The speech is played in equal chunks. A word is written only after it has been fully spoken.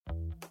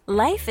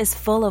Life is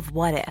full of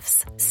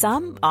what-ifs.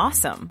 Some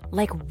awesome,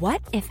 like what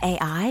if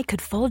AI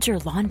could fold your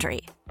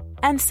laundry?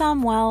 And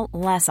some, well,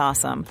 less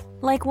awesome,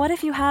 like what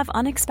if you have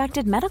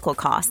unexpected medical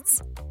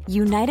costs?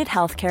 United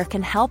Healthcare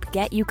can help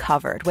get you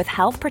covered with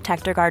Health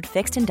Protector Guard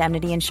fixed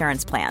indemnity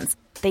insurance plans.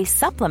 They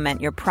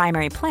supplement your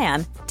primary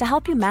plan to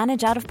help you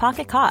manage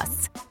out-of-pocket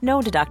costs.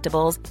 No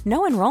deductibles,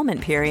 no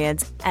enrollment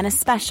periods, and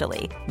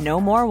especially no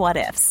more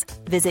what-ifs.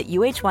 Visit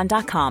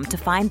uh1.com to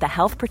find the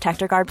Health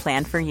Protector Guard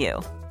plan for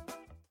you.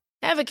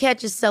 Ever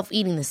catch yourself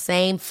eating the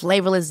same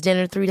flavorless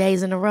dinner 3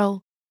 days in a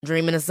row?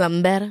 Dreaming of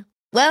something better?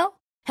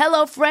 Well,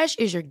 HelloFresh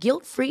is your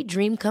guilt-free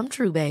dream come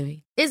true,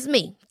 baby. It's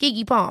me,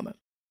 Keke Palmer.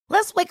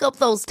 Let's wake up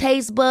those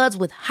taste buds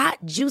with hot,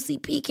 juicy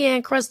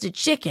pecan-crusted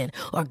chicken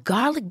or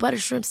garlic butter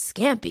shrimp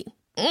scampi.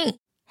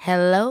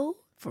 Hello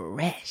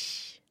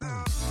Fresh.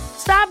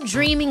 Stop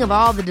dreaming of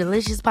all the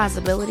delicious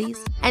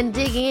possibilities and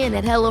dig in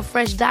at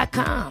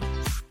HelloFresh.com.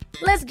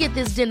 Let's get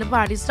this dinner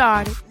party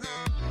started.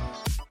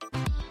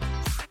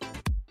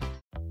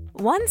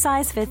 One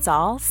size fits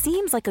all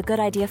seems like a good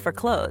idea for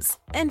clothes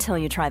until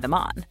you try them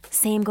on.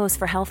 Same goes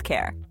for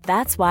healthcare.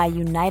 That's why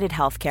United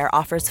Healthcare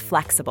offers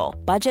flexible,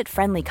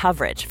 budget-friendly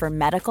coverage for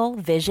medical,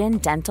 vision,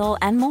 dental,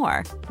 and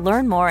more.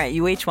 Learn more at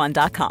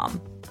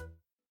uh1.com.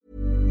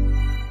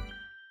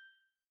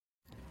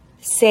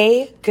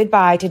 Say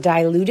goodbye to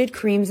diluted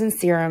creams and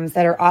serums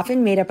that are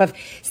often made up of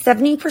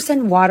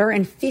 70% water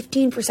and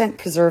 15%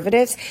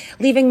 preservatives,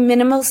 leaving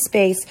minimal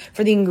space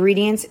for the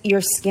ingredients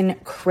your skin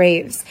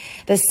craves.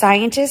 The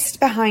scientists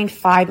behind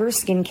Fiber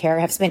Skincare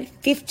have spent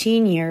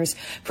 15 years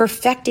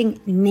perfecting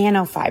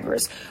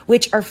nanofibers,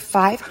 which are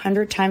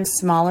 500 times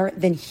smaller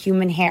than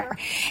human hair.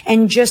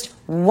 And just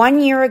 1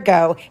 year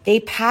ago,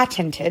 they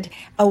patented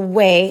a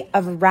way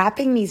of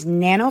wrapping these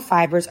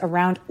nanofibers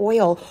around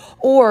oil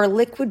or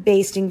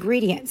liquid-based ingredients.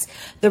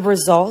 The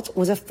result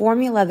was a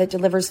formula that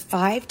delivers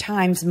 5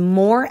 times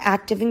more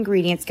active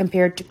ingredients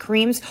compared to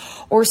creams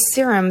or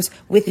serums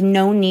with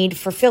no need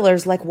for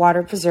fillers like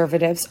water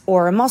preservatives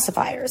or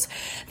emulsifiers.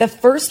 The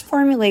first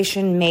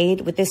formulation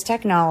made with this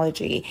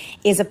technology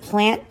is a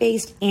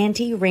plant-based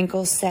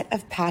anti-wrinkle set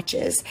of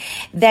patches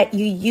that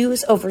you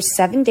use over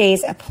 7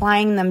 days,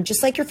 applying them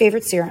just like your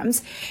favorite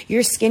serums.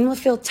 Your skin will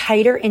feel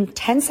tighter in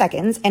 10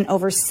 seconds, and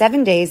over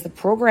 7 days, the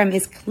program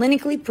is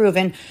clinically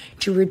proven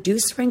to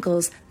reduce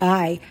wrinkles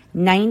by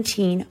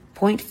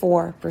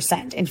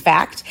 19.4%. In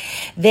fact,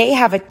 they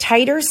have a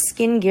tighter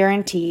skin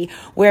guarantee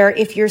where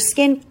if your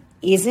skin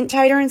isn't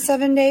tighter in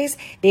 7 days,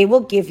 they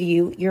will give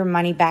you your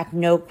money back,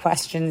 no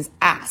questions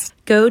asked.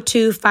 Go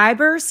to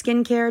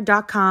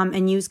fiberskincare.com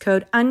and use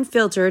code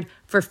UNFILTERED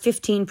for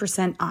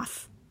 15%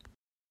 off.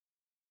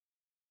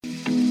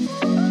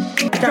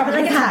 Drop it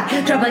like it's hot,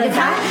 drop it like it's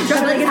hot,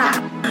 drop it like it's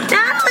hot.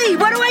 Natalie,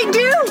 what do I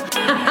do?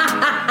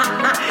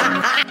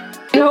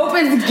 I hope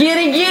it's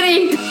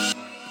giddy.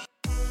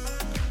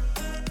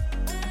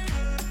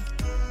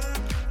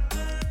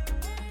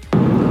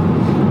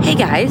 Hey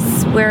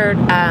guys, we're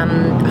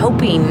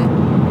hoping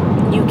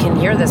you can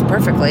hear this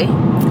perfectly.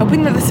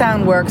 Hoping that the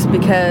sound works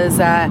because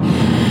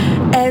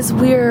as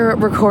we're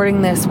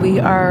recording this, we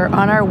are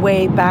on our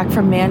way back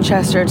from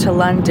Manchester to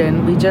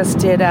London. We just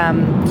did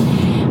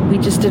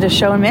a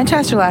show in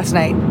Manchester last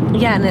night.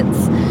 Yeah, and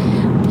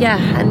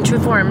in true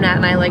form, Nat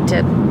and I like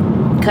to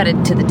cut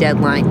it to the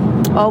deadline.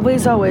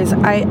 Always. I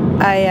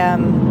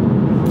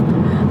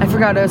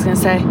forgot what I was going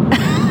to say.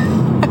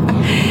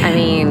 I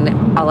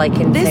mean, all I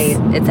can say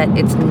is that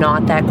it's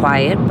not that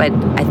quiet, but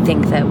I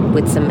think that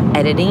with some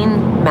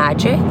editing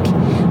magic,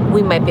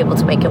 we might be able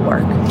to make it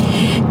work.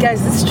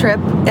 Guys, this trip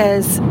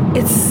it's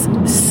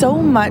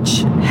so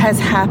much has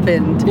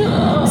happened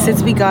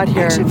since we got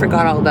here. I actually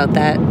forgot all about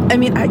that. I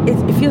mean,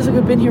 it feels like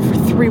we've been here for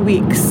 3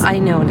 weeks. I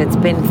know, and it's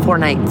been 4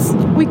 nights.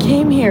 We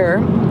came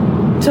here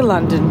to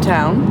London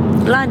town.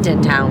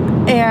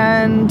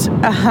 And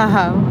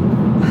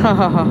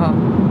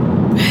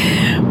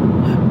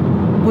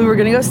we were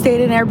going to go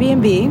stay at an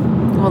Airbnb.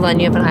 Hold on,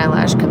 you have an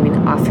eyelash coming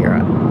off your...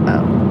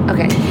 Oh,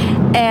 okay.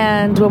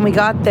 And when we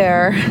got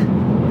there,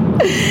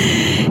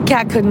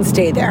 Kat couldn't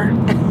stay there.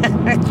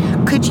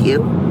 Could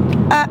you?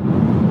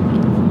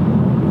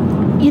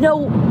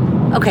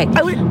 Okay.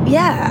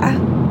 Yeah.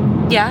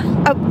 Yeah?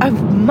 I'd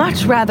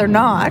much rather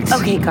not.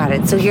 Okay, got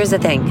it. So here's the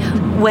thing.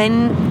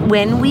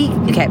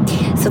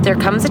 So there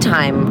comes a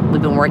time,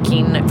 we've been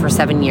working for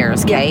 7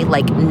 years, okay?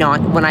 Yeah.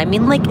 When I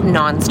mean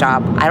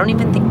nonstop, I don't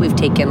even think we've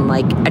taken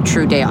a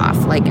true day off.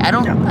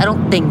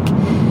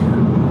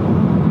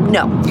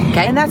 No.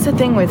 Okay? And that's the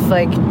thing with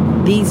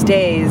these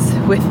days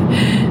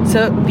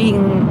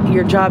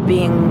your job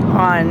being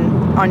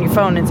on your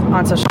phone and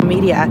on social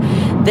media,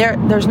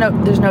 there's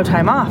no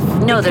time off.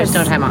 No, there's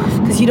no time off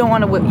because you don't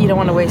want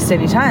to waste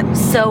any time.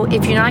 So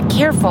if you're not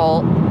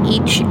careful,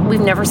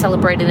 we've never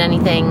celebrated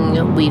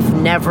anything. We've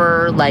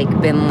never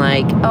been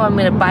I'm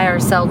going to buy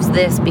ourselves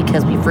this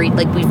because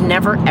we've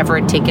never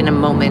ever taken a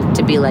moment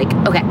to be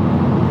okay.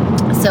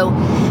 So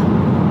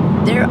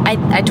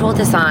I told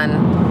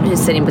Hassan,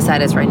 who's sitting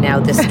beside us right now,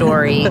 this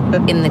story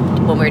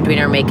when we were doing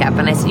our makeup,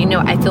 and I said,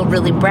 I feel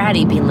really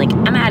bratty being like,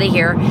 I'm out of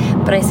here.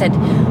 But I said,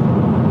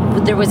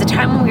 there was a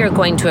time when we were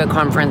going to a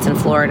conference in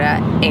Florida,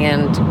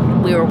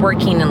 and we were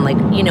working, and we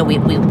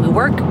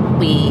work,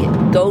 we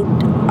go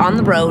on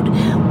the road,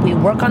 we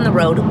work on the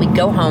road, we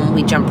go home,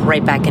 we jump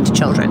right back into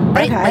children,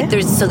 right? Okay.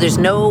 There's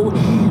no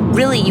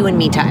really you and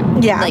me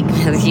time. Yeah. Like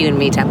you and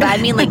me time. But I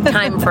mean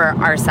time for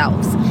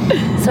ourselves.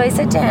 So I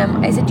said to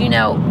him,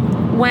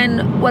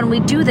 when we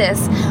do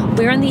this,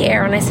 we're in the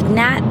air, and I said,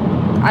 Nat,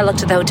 I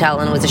looked at the hotel,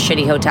 and it was a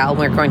shitty hotel, and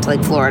we were going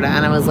to Florida,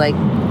 and I was like,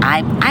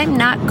 I'm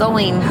not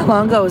going. How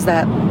long ago was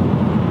that?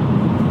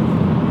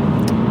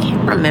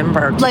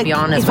 Remember, to be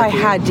honest, if I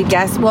had to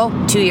guess,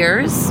 2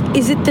 years.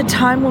 Is it the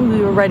time when we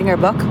were writing our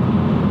book?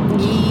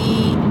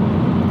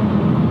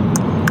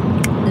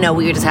 No,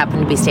 we just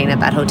happened to be staying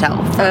at that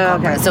hotel for the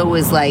conference. Okay. So it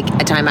was a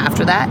time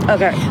after that.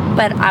 Okay.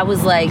 But I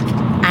was like,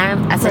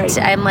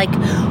 I'm like,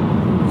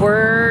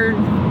 we're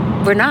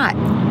not.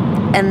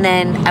 And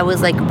then I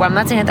was like, well, I'm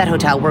not staying at that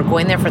hotel. We're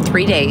going there for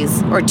 3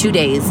 days or 2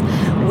 days.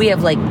 We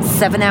have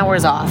 7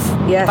 hours off.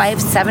 Yes. If I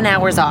have 7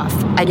 hours off,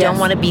 I don't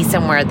want to be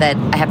somewhere that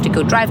I have to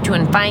go drive to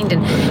and find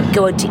and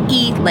go out to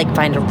eat,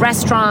 find a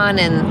restaurant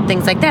and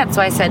things like that.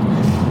 So I said,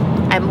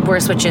 we're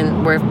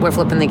switching, we're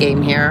flipping the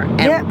game here,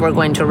 and we're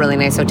going to a really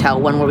nice hotel,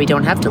 one where we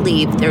don't have to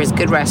leave. There's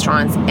good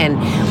restaurants, and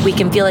we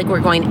can feel like we're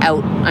going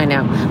out. I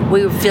know.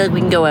 We feel like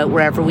we can go out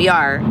wherever we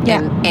are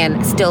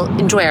and still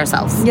enjoy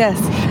ourselves. Yes.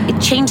 It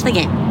changed the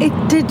game. It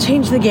did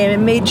change the game. It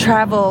made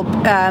travel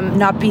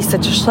not be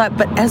such a schlep.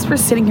 But as we're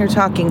sitting here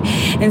talking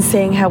and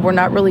saying how we're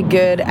not really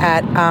good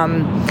at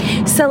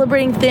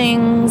celebrating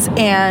things,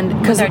 and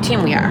because our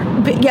team we are.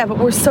 But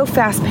we're so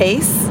fast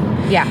paced.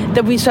 Yeah.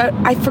 That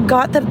I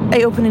forgot that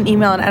I opened an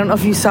email, and I don't know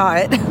if you saw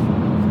it.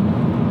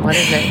 What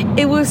is it?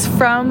 It was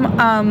from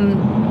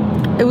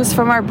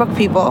our book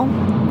people,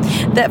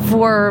 that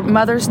for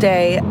Mother's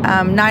Day,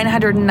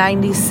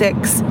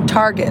 996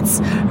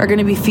 Targets are going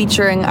to be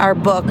featuring our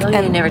book. Oh,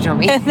 and you never told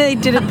me. And they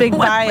did a big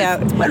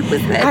buyout. What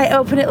was this? I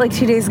opened it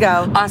 2 days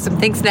ago. Awesome.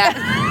 Thanks, Nat.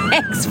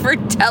 Thanks for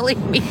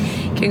telling me.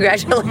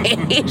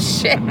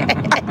 Congratulations.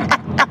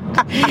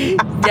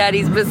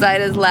 Daddy's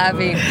beside us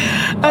laughing.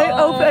 I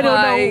don't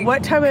know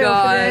what time I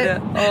opened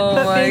it.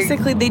 But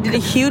basically, they did a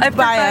huge buyout. I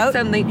forgot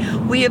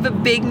something. We have a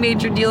big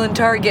major deal in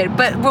Target,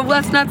 but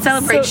let's not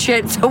celebrate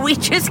shit, so we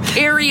just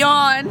carry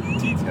on.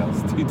 Details.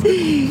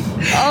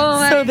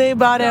 So they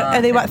bought it,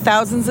 and they bought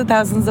thousands and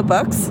thousands of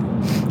books.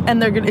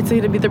 And it's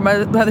going to be their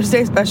Mother's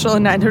Day special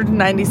in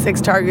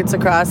 996 Targets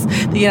across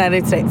the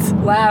United States.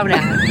 Wow,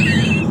 Nat.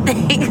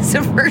 Thanks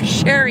for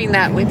sharing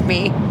that with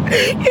me.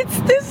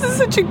 This is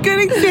such a good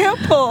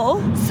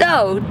example.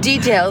 So,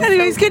 details.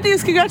 Anyways, good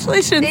news.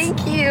 Congratulations.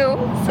 Thank you.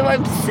 So I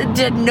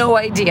had no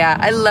idea.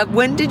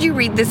 When did you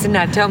read this and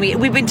not tell me?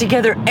 We've been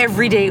together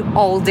every day,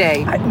 all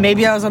day.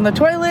 Maybe I was on the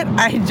toilet.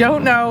 I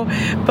don't know.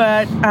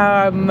 But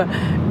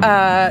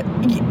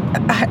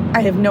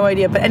I have no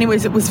idea. But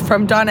anyways, it was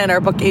from Donna, and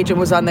our book agent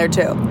was on there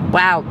too.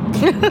 Wow.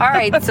 All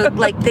right. So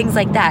things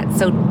like that.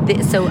 So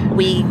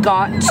we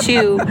got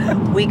to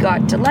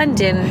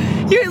London.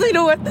 You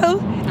know what though?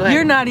 What?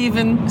 You're not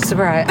even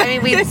surprised. I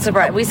mean,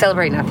 we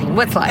celebrate nothing.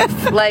 What's life?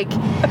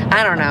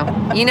 I don't know.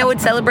 You know what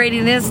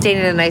celebrating is? Staying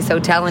in a nice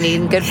hotel and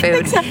eating good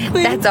food.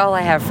 Exactly. That's all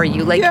I have for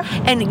you.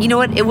 And you know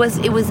what? It was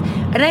a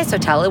nice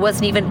hotel. It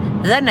wasn't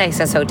even the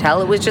nicest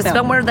hotel. It was just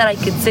somewhere that I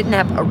could sit and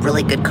have a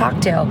really good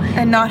cocktail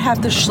and not have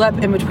to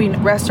schlep in between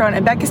restaurant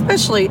and back.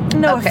 Especially,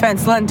 no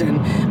offense, London,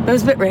 but it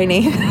was a bit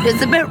rainy.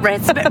 It's a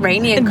bit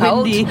rainy and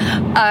cold. Windy.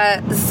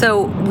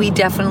 So we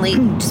definitely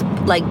just,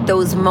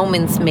 those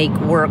moments make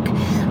work.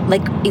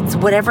 It's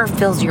whatever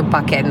fills your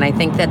bucket, and I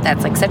think that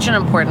that's such an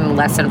important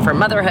lesson for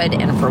motherhood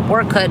and for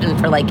workhood, and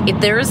for if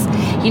there's,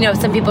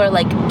 some people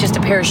are just a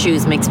pair of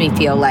shoes makes me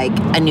feel like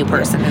a new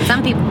person, and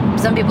some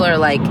people are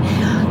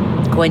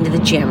going to the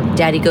gym.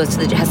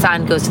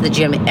 Hassan goes to the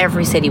gym in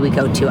every city we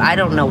go to. I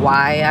don't know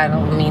why. I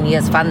don't mean he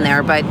has fun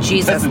there, but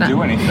Jesus, doesn't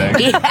do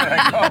anything. Oh my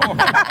God.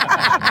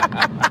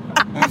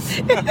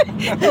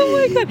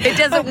 It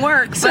doesn't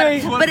work.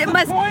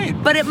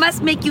 But it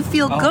must make you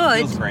feel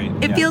good. It feels great.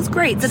 It feels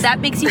great. So that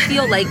makes you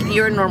feel like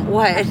you're normal.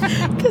 What?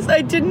 Because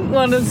I didn't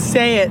want to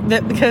say it.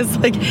 Because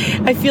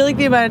I feel like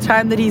the amount of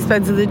time that he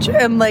spends in the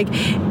gym,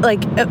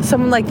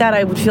 someone like that,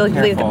 I would feel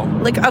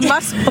like a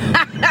muscle.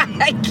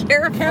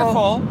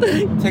 Careful.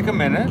 Take a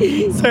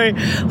minute. Sorry,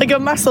 like a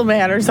muscle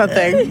man or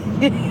something.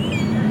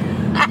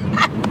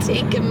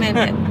 Take a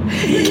minute.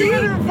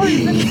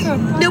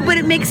 No, but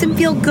it makes him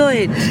feel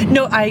good.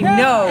 No, I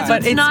know,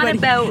 but it's not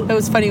about. It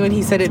was funny when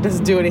he said it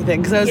doesn't do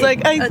anything, because I was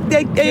like, I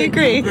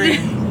agree.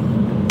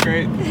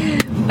 Great.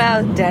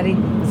 Wow, Daddy.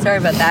 Sorry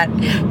about that.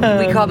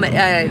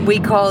 We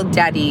call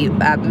Daddy.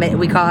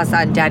 We call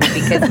Hassan Daddy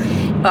because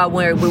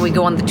when we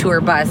go on the tour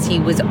bus, he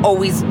was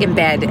always in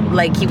bed.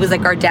 He was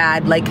like our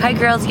dad. Hi,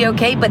 girls, you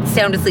okay? But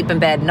sound asleep in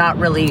bed, not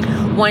really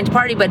wanting to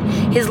party. But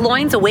his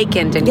loins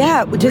awakened, and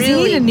does he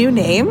need a new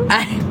name?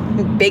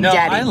 Big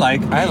Daddy. I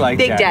like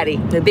Big Daddy.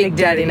 The Big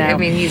Daddy now. I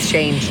mean, he's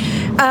changed.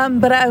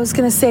 But I was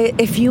going to say,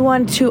 if you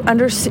want to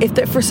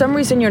if for some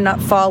reason you're not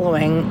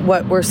following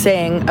what we're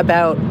saying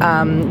about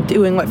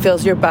doing what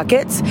fills your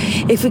buckets,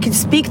 if we could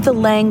speak the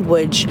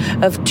language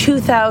of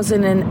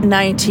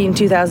 2019,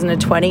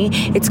 2020,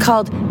 it's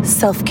called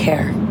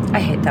self-care. I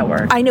hate that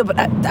word. I know, but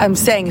I'm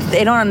saying if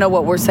they don't know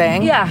what we're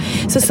saying. Yeah.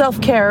 So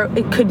self-care,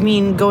 it could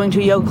mean going to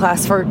a yoga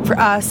class for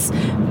us,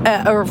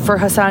 or for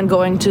Hassan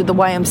going to the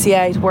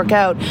YMCA to work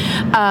out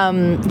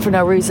for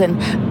no reason,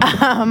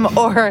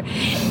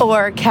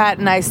 or Kat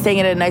and I staying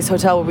in a nice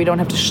hotel where we don't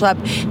have to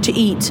schlep to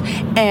eat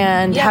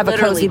and have a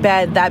cozy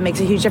bed. That makes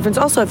a huge difference.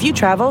 Also, if you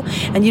travel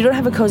and you don't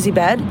have a cozy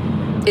bed,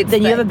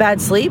 then you have a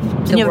bad sleep,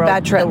 then you have a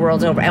bad trip. The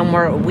world's over,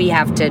 and we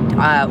have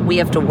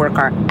to work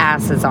our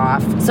asses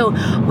off. So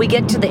we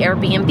get to the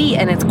Airbnb,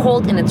 and it's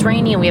cold, and it's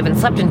rainy, and we haven't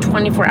slept in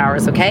 24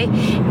 hours, okay?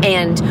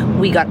 And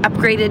we got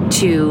upgraded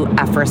to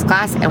first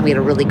class, and we had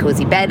a really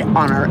cozy bed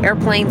on our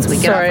airplane, so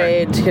we get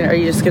are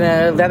you just going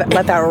to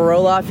let that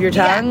roll off your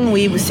tongue? Yeah.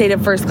 We stayed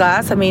in first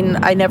class. I mean,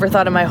 I never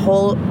thought in my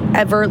whole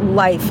ever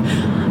life.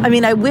 I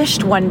mean, I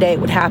wished one day it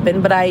would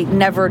happen, but I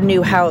never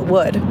knew how it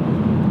would.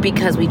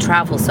 Because we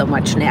travel so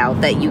much now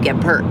that you get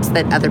perks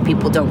that other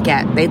people don't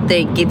get.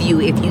 They give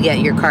you if you get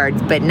your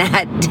cards, but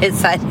Nat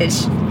decided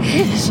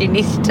she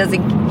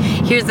doesn't.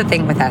 Here's the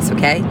thing with us,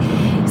 okay?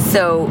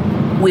 So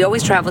we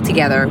always travel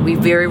together. We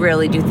very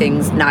rarely do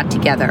things not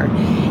together.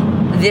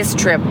 This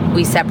trip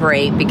we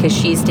separate because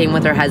she's staying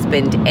with her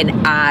husband and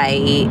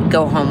I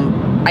go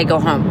home.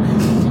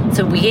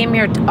 So we came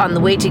here on the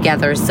way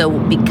together. So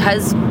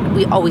because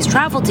we always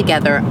travel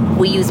together,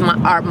 we use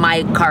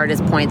my card as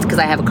points because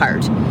I have a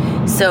card.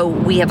 So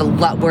we have a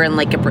lot. We're in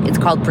it's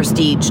called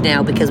Prestige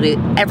now because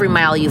every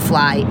mile you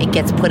fly, it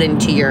gets put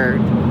into your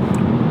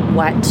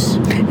what?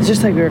 It's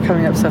just like we were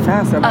coming up so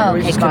fast.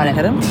 We just got it.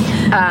 Hit him.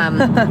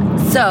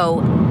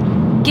 So,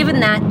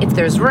 given that, if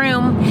there's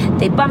room,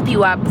 they bump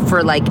you up for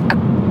a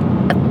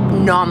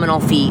nominal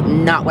fee,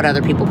 not what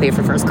other people pay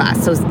for first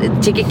class. So the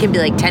ticket can be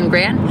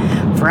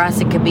 $10,000. For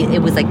us, it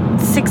was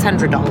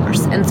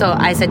 $600. And so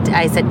I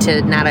said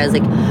to Nata, I was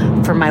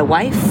like, for my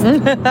wife,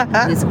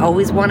 who's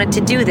always wanted to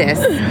do this,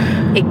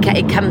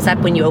 it comes up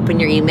when you open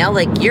your email,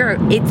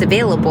 it's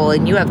available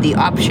and you have the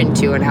option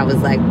to. And I was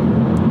like,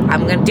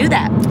 I'm going to do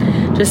that.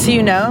 Just so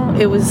you know,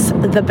 it was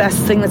the best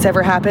thing that's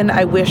ever happened.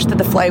 I wish that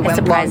the flight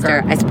went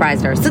longer. I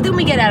surprised her. So then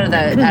we get out of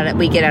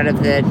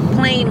the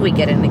plane. We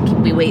get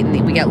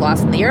we get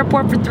lost in the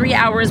airport for 3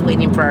 hours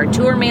waiting for our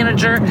tour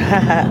manager.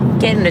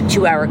 Get in a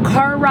 2-hour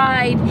car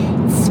ride.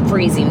 It's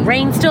freezing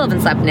rain. Still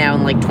haven't slept now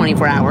in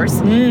 24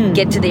 hours.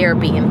 Get to the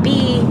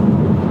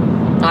Airbnb.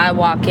 I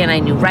walk in. I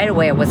knew right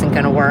away it wasn't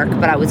going to work,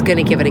 but I was going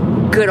to give it a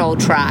good old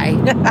try.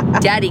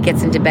 Daddy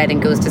gets into bed and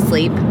goes to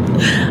sleep.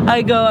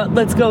 I go,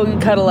 let's go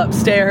and cuddle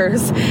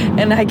upstairs.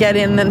 And I get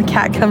in, and the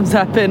cat comes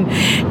up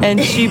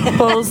and she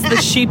pulls the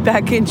sheet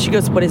back in. She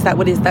goes, what is that?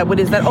 What is that? What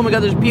is that? Oh my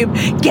God, there's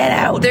pube. Get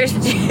out. There's 2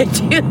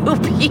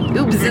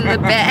 pubes in the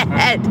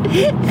bed.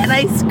 And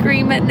I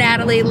scream at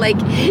Natalie like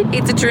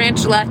it's a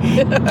tarantula.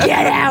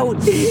 Get out.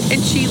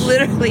 And she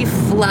literally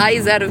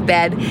flies out of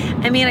bed.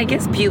 I mean, I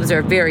guess pubes are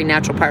a very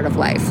natural part of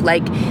life.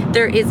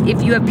 There is,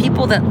 if you have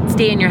people that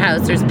stay in your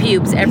house, there's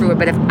pubes everywhere.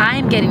 But if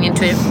I'm getting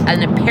into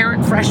an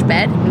apparent fresh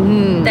bed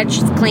that's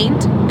just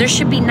cleaned, there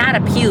should be not a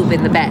pube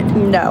in the bed.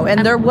 No,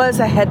 and there was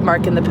a head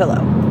mark in the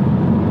pillow.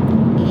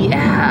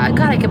 Yeah,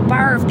 God, I could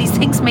barf. These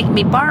things make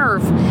me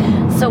barf.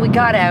 So we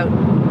got out.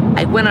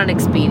 I went on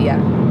Expedia.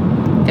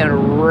 Got a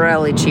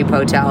really cheap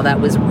hotel that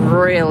was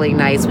really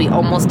nice. We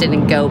almost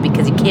didn't go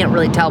because you can't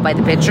really tell by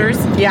the pictures.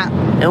 Yeah.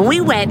 And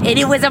we went, and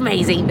it was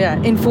amazing. Yeah,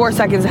 in 4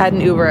 seconds, had an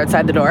Uber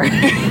outside the door.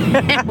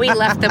 And we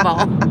left them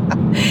all.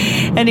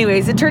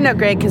 Anyways, it turned out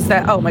great because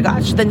oh my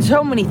gosh, then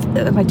so many,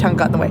 my tongue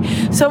got in the way.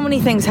 So many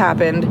things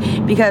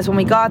happened because when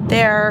we got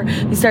there,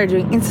 we started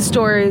doing Insta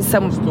stories.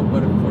 Let's go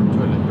put it for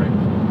toilet break.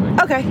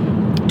 Okay.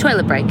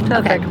 Toilet break.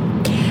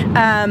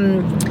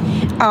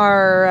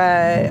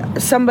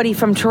 Somebody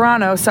from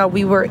Toronto, so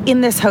we were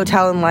in this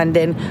hotel in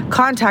London,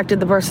 contacted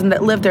the person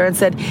that lived there and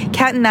said,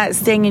 Kat and Nat is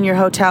staying in your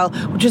hotel,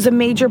 which was a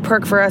major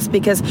perk for us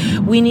because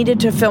we needed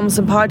to film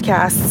some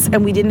podcasts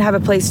and we didn't have a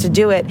place to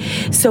do it.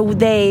 So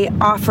they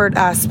offered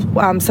us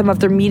some of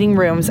their meeting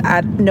rooms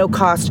at no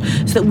cost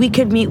so that we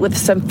could meet with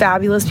some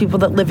fabulous people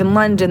that live in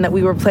London that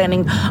we were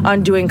planning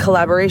on doing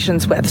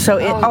collaborations with. So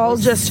it all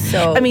just,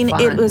 so fun.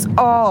 It was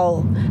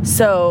all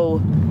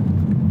so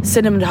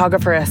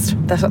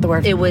cinematographerist. That's not the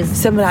word. It was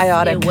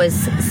symbiotic. It was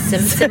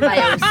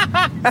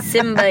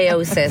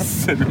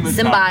symbiosis.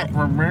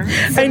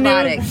 Symbiotic. I knew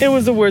it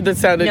was a word that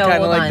sounded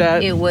kind of like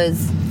that. It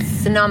was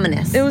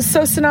synonymous. It was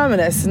so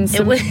synonymous and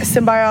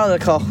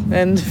symbiotical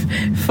and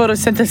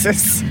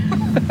photosynthesis.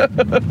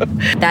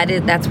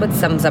 That's what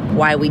sums up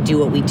why we do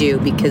what we do,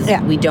 because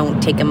we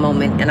don't take a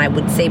moment. And I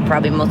would say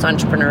probably most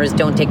entrepreneurs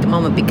don't take the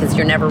moment because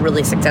you're never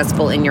really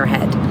successful in your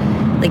head.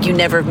 You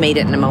never made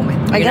it in a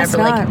moment. You're I guess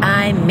never not.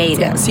 I made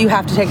it. So you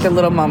have to take the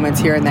little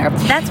moments here and there.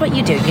 That's what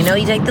you do.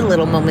 You take the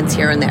little moments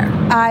here and there.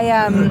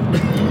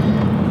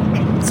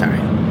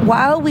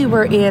 While we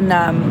were in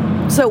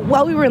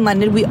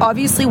London, we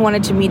obviously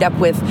wanted to meet up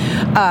with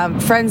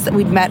friends that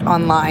we'd met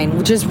online,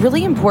 which is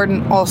really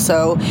important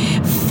also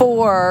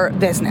for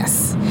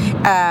business,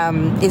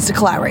 is to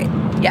collaborate.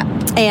 Yeah.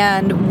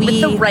 And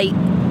with the right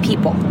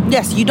people.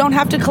 Yes, you don't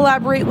have to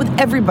collaborate with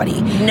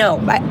everybody. No.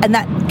 And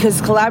that, because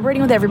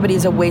collaborating with everybody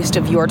is a waste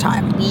of your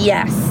time.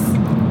 Yes.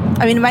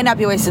 I mean, it might not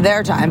be a waste of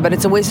their time, but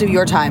it's a waste of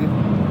your time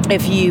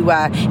if you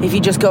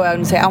just go out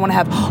and say, I want to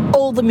have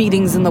all the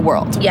meetings in the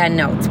world. Yeah,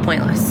 no, it's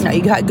pointless. No,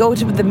 you got to go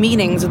to the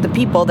meetings with the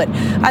people that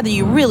either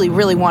you really,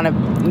 really want to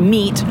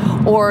meet,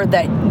 or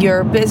that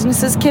your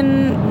businesses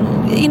can,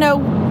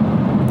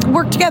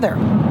 work together.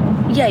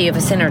 Yeah, you have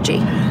a synergy.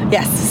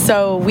 Yes,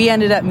 so we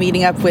ended up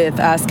meeting up with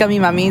Scummy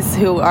Mummies,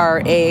 who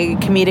are a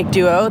comedic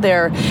duo.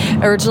 They're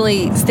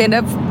originally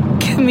stand-up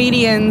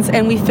comedians,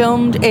 and we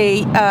filmed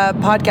a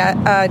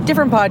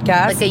different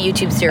podcast. Like a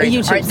YouTube series.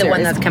 The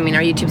one that's coming,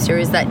 our YouTube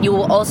series, that you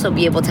will also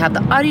be able to have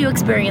the audio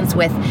experience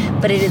with,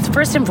 but it is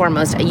first and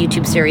foremost a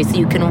YouTube series so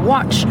you can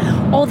watch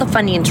all the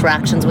funny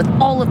interactions with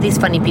all of these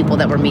funny people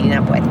that we're meeting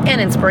up with,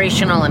 and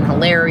inspirational and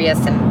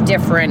hilarious and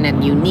different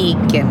and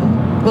unique,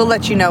 and we'll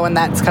let you know when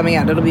that's coming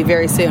out. It'll be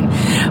very soon.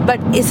 But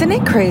isn't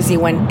it crazy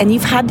and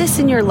you've had this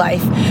in your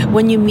life,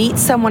 when you meet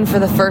someone for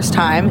the first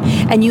time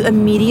and you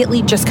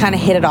immediately just kind of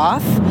hit it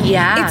off?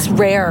 Yeah. It's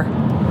rare.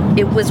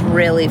 It was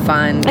really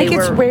fun.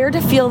 It's rare to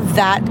feel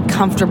that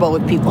comfortable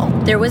with people.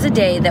 There was a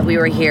day that we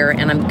were here,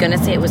 and I'm going to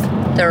say it was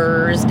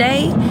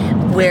Thursday,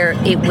 where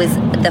it was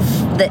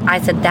I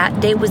said that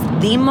day was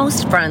the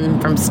most fun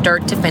from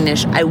start to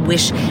finish. I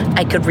wish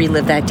I could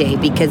relive that day,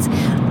 because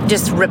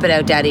just rip it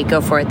out, Daddy.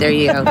 Go for it. There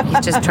you go.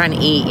 He's just trying to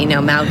eat,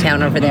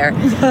 Mowtown over there,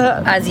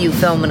 as you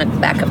film in the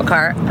back of a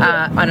car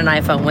on an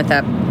iPhone with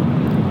a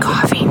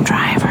coffee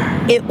driver.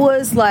 It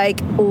was like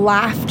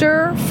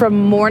laughter from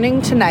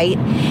morning to night,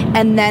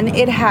 and then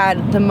it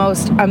had the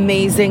most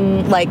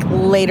amazing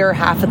later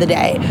half of the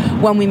day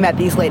when we met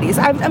these ladies.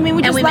 I mean,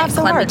 we just laughed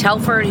so hard. And we met Clemmy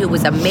Telford, who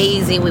was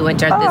amazing. We went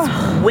to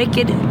this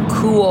wicked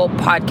cool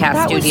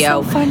podcast studio,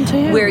 was so fun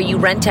too. Where you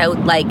rent out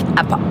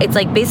it's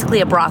like basically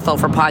a brothel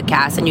for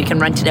podcasts, and you can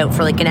rent it out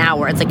for an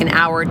hour. It's like an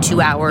hour,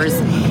 2 hours,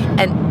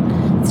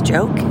 and it's a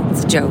joke.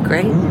 It's a joke,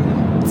 right?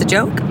 It's a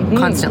joke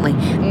constantly.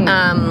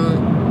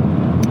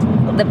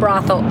 The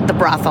podcast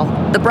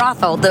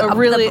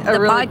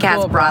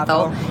cool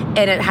brothel,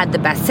 and it had the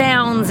best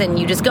sounds, and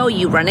you just go,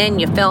 you run in,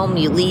 you film,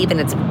 you leave, and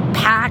it's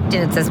packed,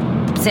 and it says,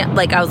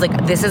 I was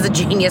like, this is a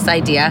genius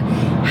idea.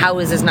 How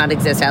does this not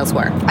exist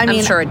elsewhere?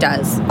 I'm sure it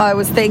does. I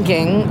was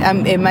thinking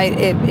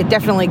it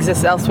definitely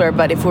exists elsewhere,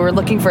 but if we were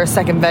looking for a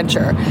second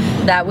venture,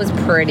 that was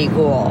pretty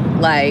cool.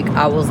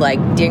 I was like,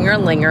 dinger,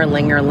 linger,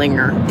 linger,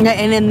 linger.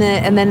 And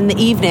then in the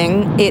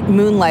evening, it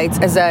moonlights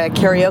as a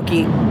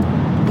karaoke.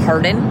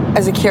 Pardon?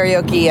 As a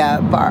karaoke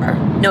bar.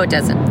 No, it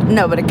doesn't.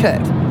 No, but it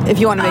could. If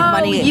you want to make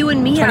money, you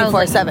and me,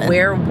 24/7.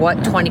 Where? What?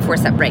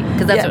 24/7? Right?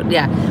 Because that's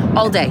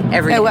all day,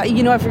 every day. Well, if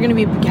you're going to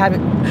be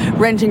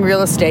renting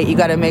real estate, you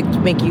got to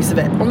make use of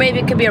it. Or maybe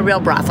it could be a real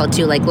brothel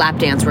too, like lap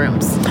dance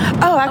rooms.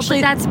 Oh,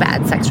 actually, that's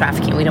bad. Sex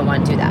trafficking. We don't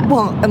want to do that.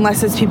 Well,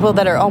 unless it's people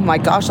that are. Oh my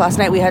gosh! Last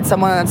night we had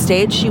someone on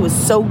stage. She was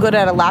so good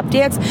at a lap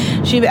dance.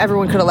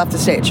 Everyone could have left the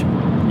stage.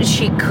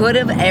 She could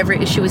have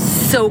she was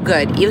so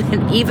good.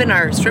 Even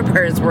our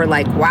strippers were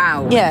like,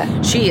 wow.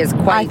 Yeah. She is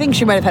quite. I think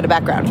she might have had a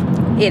background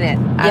in it.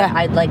 Yeah.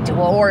 I'd like to.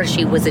 Or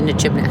she was into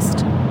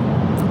gymnast.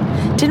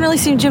 Didn't really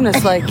seem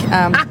gymnast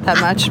that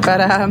much, but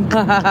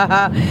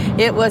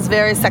it was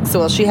very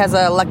sexual. She has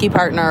a lucky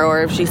partner,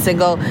 or if she's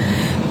single,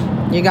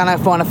 you're gonna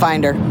want to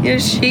find her. Yeah,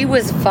 she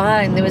was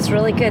fun. It was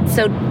really good.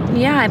 So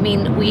yeah, I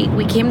mean,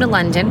 we came to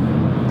London.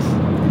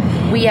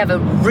 We have a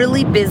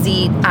really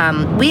busy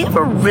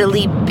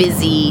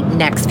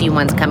next few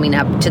months coming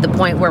up, to the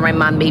point where my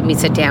mom made me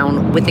sit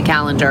down with a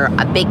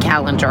big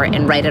calendar,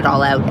 and write it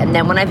all out. And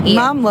then when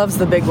Mom loves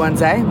the big ones,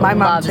 eh? My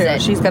mom too.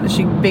 It. She's got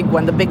a big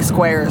one, the big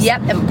squares.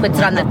 Yep, and puts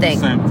it on the thing.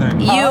 Same thing.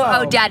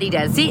 Daddy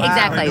does. See,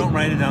 exactly. I don't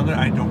write it down there.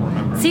 I don't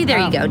remember. See, there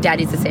you go.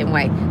 Daddy's the same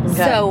way.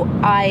 Okay. So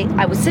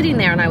I was sitting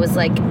there, and I was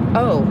like,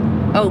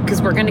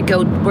 because we're gonna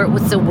go. We're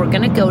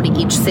gonna go to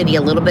each city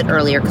a little bit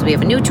earlier, because we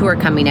have a new tour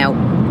coming out.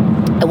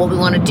 And what we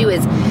want to do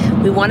is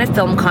we want to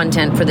film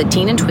content for the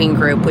Teen and Tween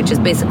group, which is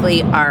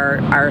basically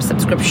our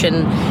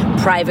subscription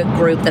private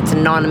group that's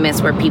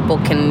anonymous, where people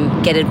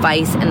can get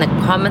advice. And the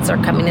comments are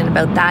coming in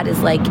about that is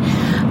like,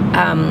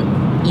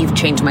 you've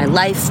changed my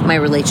life. My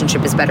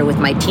relationship is better with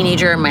my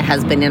teenager. My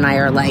husband and I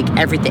are like,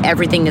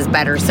 everything is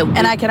better.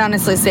 And I can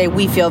honestly say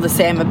we feel the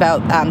same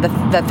about the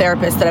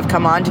therapists that have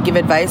come on to give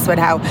advice about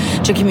how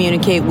to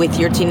communicate with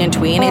your teen and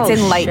tween. It's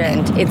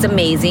enlightening. Shit. It's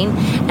amazing.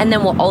 And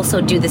then we'll also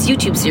do this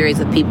YouTube series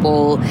with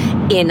people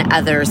in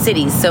other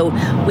cities. So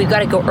we've got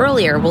to go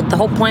earlier. Well, the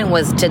whole point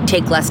was to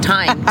take less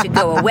time to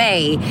go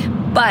away.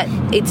 But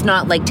it's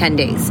not like 10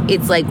 days.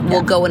 It's like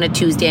we'll go on a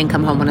Tuesday and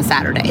come home on a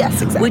Saturday.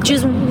 Yes, exactly. Which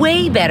is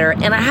way better.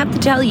 And I have to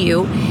tell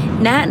you,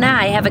 Nat and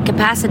I have a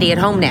capacity at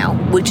home now,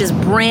 which is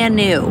brand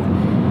new.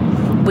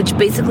 Which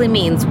basically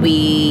means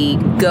we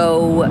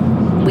go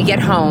we get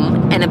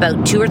home, and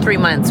about 2 or 3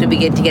 months, we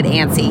begin to get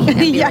antsy and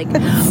be like,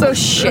 oh,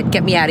 shit,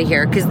 get me out of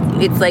here. Because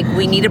it's like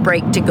we need a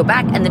break to go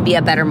back and then be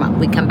a better mom.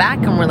 We come back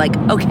and we're like,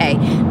 okay,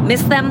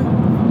 miss them.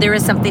 There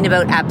is something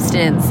about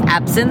absence.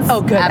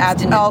 Oh, good.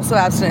 Also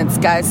abstinence,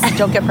 guys.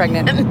 Don't get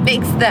pregnant. It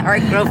makes the heart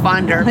grow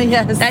fonder.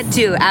 Yes. That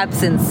too,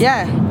 absence.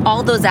 Yeah.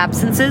 All those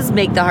absences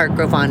make the heart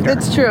grow fonder.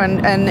 It's true.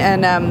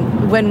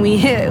 And when we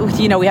hit,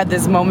 we had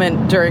this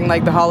moment during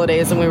like the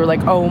holidays and we were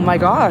like, oh my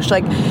gosh,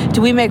 like,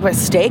 do we make a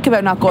mistake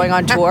about not going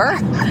on tour?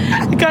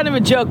 Kind of a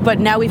joke, but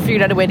now we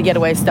figured out a way to get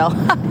away still.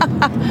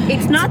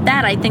 It's not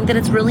that. I think that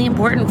it's really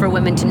important for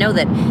women to know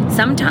that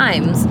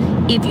sometimes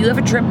if you have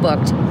a trip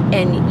booked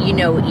and,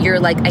 you're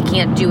like, I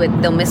can't do it,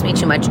 they'll miss me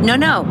too much.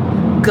 No.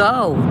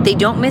 Go. They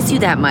don't miss you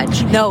that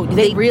much. No,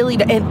 they really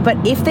don't.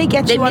 But if they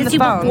get you on the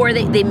phone.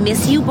 They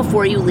miss you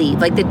before you leave.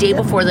 Like the day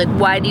before, like,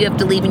 why do you have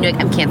to leave? And you're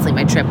like, I'm canceling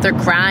my trip. They're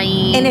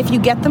crying. And if you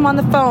get them on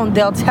the phone,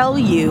 they'll tell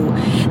you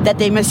that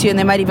they miss you and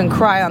they might even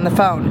cry on the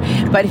phone.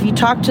 But if you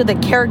talk to the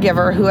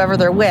caregiver, whoever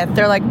they're with,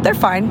 they're like, they're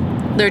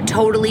fine. They're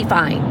totally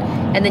fine.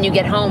 And then you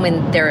get home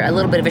and they're a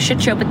little bit of a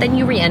shit show, but then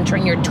you re-enter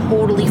and you're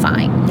totally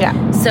fine.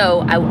 Yeah.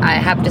 So I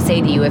have to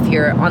say to you, if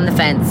you're on the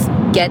fence,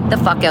 get the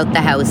fuck out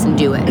the house and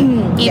do it.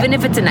 Even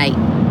if it's a night.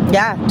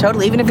 Yeah,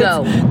 totally. Even if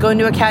it's going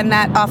to a Cat and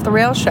Nat off the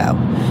rails show.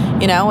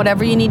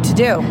 Whatever you need to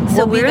do.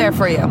 So we'll be there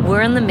for you.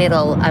 We're in the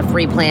middle of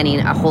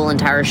replanning a whole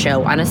entire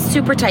show on a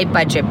super tight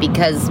budget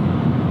because...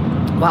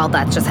 well,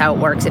 that's just how it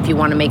works. If you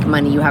want to make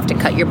money, you have to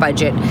cut your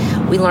budget.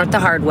 We learned the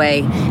hard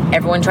way.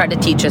 Everyone tried to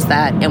teach us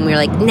that. And we were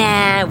like,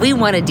 nah, we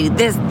want to do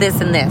this,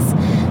 this, and this.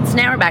 So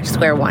now we're back to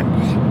square one.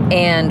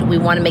 And we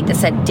want to make the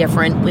set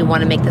different. We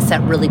want to make the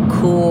set really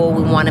cool.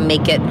 We want to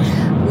make it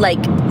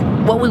like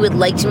what we would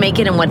like to make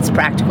it and what's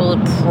practical.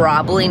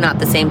 Probably not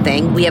the same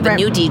thing. We have a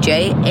new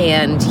DJ,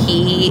 and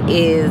he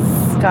is...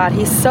 God,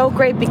 he's so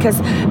great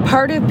because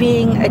part of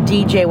being a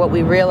DJ, what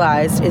we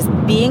realized is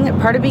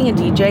part of being a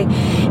DJ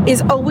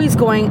is always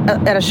going,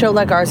 at a show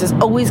like ours, is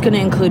always going to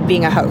include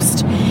being a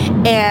host.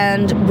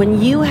 And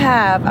when you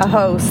have a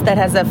host that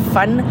has a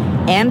fun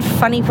and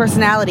funny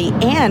personality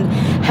and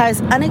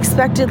has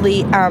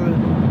unexpectedly,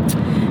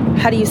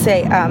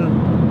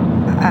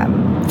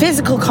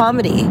 physical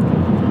comedy.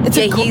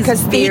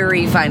 He's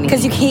very funny.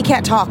 Because he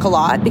can't talk a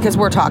lot because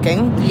we're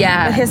talking.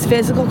 Yeah. But his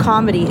physical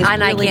comedy is really funny.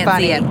 And I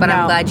can't see it, but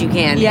I'm glad you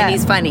can. Yeah. And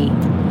he's funny.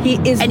 He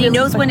is. And he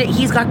knows when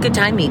he's got good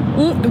timing.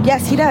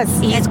 Yes, he does.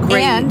 He's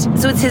great.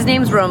 So his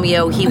name's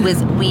Romeo. He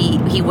was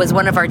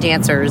one of our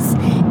dancers,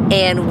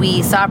 and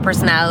we saw a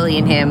personality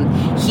in him.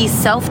 He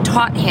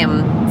self-taught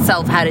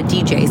himself how to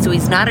DJ, so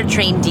he's not a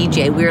trained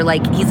DJ. We were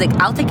like, he's like,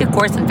 I'll take a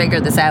course and figure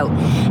this out.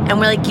 And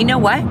we're like, you know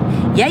what?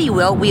 Yeah, you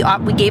will. We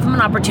gave him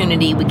an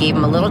opportunity. We gave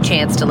him a little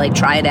chance to like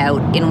try it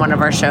out in one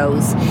of our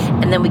shows,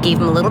 and then we gave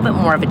him a little bit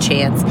more of a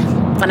chance.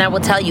 And I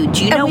will tell you,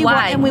 do you know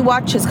why? And we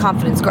watch his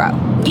confidence grow.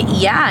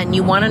 Yeah, and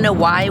you want to know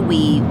why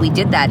we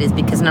did that is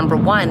because number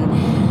one,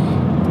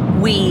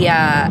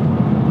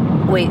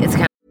 it's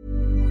kind of...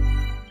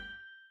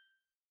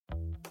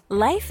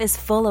 Life is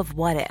full of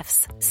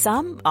what-ifs.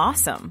 Some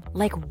awesome,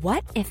 like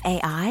what if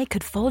AI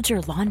could fold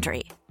your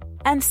laundry?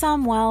 And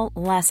some, well,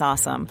 less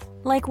awesome,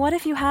 like what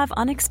if you have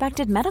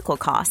unexpected medical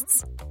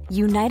costs?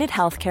 United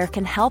Healthcare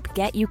can help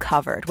get you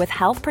covered with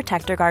Health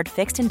Protector Guard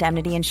fixed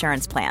indemnity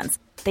insurance plans.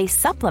 They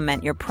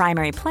supplement your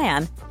primary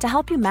plan to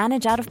help you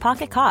manage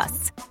out-of-pocket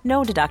costs.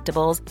 No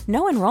deductibles,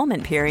 no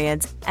enrollment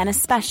periods, and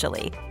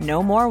especially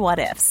no more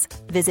what-ifs.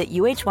 Visit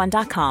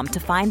uh1.com to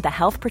find the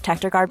Health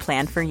Protector Guard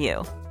plan for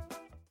you.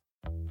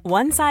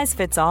 One size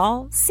fits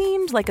all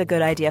seemed like a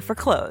good idea for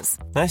clothes.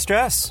 Nice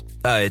dress.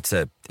 It's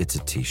a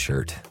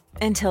t-shirt.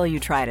 Until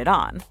you tried it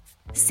on.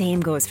 Same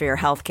goes for your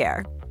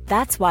healthcare.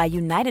 That's why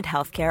United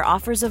Healthcare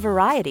offers a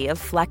variety of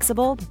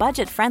flexible,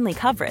 budget-friendly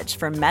coverage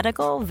for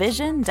medical,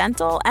 vision,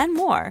 dental, and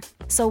more.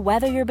 So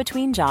whether you're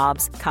between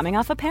jobs, coming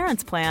off a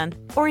parent's plan,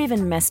 or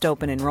even missed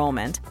open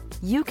enrollment,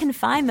 you can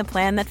find the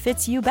plan that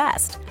fits you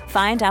best.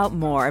 Find out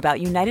more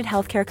about United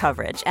Healthcare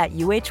coverage at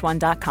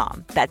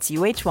uh1.com. That's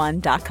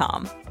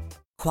uh1.com.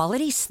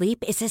 Quality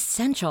sleep is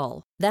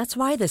essential. That's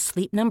why the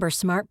Sleep Number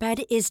Smart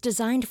Bed is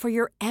designed for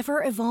your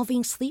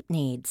ever-evolving sleep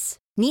needs.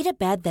 Need a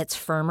bed that's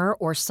firmer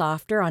or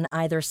softer on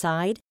either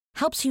side?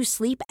 Helps you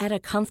sleep at a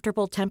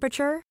comfortable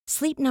temperature?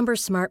 Sleep Number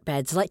Smart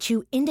Beds let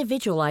you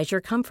individualize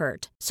your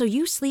comfort, so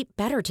you sleep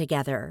better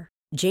together.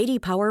 J.D.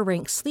 Power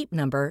ranks Sleep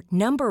Number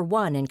number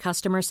 1 in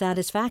customer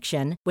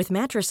satisfaction with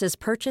mattresses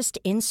purchased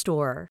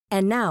in-store.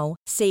 And now,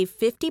 save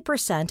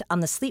 50%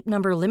 on the Sleep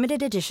Number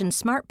Limited Edition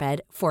Smart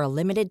Bed for a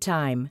limited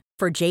time.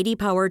 For J.D.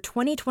 Power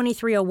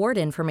 2023 award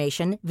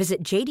information,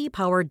 visit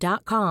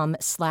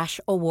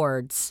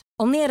jdpower.com/awards.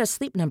 Only at a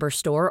Sleep Number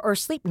store or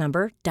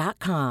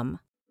sleepnumber.com.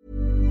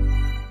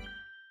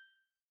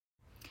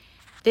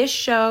 This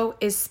show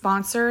is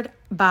sponsored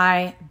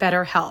by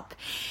BetterHelp.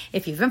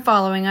 If you've been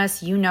following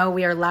us, you know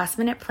we are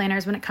last-minute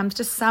planners when it comes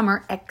to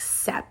summer,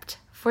 except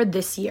for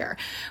this year.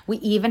 We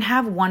even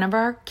have one of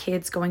our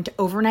kids going to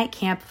overnight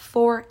camp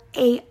for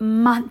a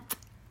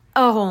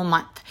whole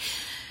month.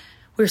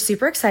 We're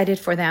super excited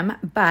for them,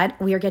 but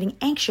we are getting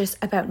anxious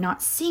about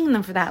not seeing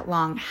them for that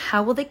long.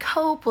 How will they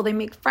cope? Will they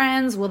make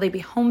friends? Will they be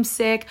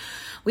homesick?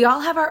 We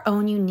all have our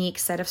own unique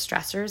set of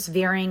stressors,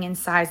 varying in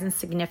size and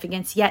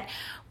significance, yet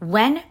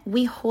when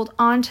we hold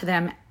on to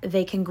them,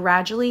 they can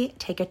gradually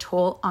take a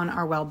toll on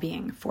our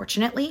well-being.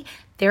 Fortunately,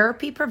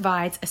 therapy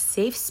provides a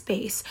safe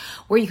space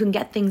where you can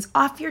get things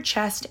off your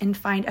chest and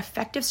find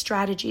effective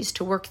strategies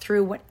to work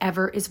through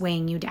whatever is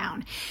weighing you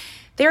down.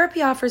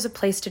 Therapy offers a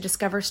place to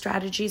discover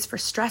strategies for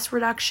stress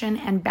reduction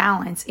and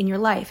balance in your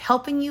life,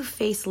 helping you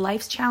face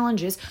life's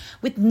challenges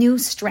with new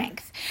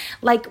strength.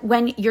 Like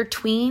when your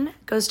tween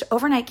goes to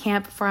overnight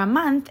camp for a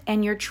month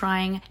and you're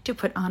trying to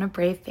put on a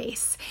brave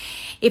face.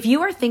 If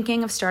you are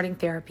thinking of starting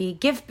therapy,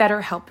 give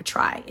BetterHelp a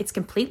try. It's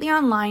completely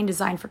online,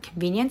 designed for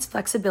convenience,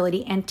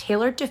 flexibility, and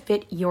tailored to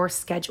fit your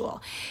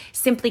schedule.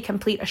 Simply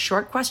complete a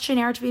short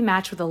questionnaire to be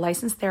matched with a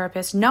licensed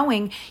therapist,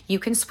 knowing you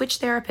can switch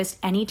therapists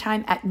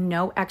anytime at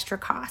no extra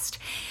cost.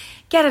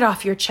 Get it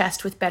off your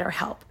chest with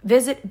BetterHelp.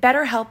 Visit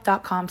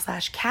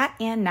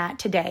betterhelp.com/catandnat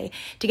today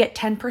to get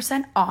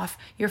 10% off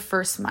your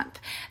first month.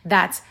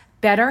 That's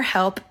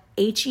BetterHelp,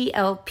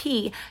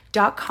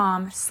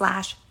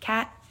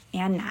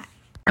 HELP.com/catandnat.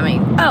 I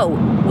mean,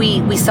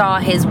 we saw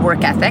his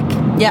work ethic.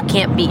 Yeah.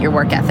 Can't beat your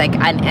work ethic.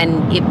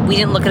 We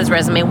didn't look at his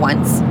resume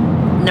once.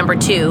 Number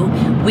 2,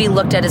 we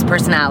looked at his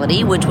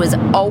personality, which was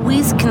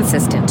always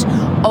consistent,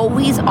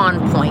 always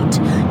on point,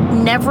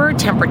 never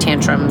temper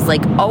tantrums,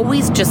 like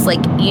always just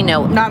like,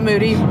 Not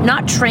moody.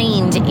 not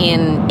trained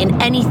in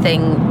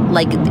anything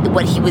like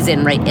what he was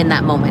in right in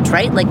that moment,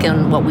 right? Like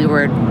in what we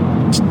were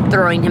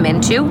throwing him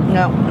into.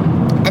 No.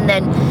 And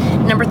then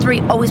number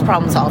 3, always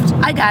problem solved.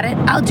 I got it.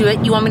 I'll do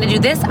it. You want me to do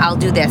this? I'll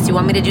do this. You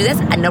want me to do this?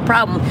 And no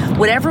problem.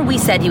 Whatever we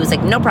said, he was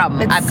like, no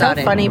problem. I've got it. It's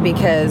so funny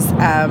because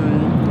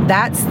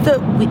that's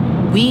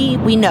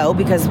we know,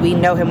 because we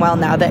know him well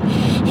now, that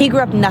he grew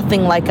up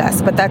nothing like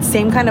us. But that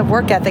same kind of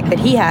work ethic that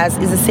he has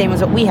is the same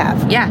as what we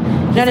have. Yeah. You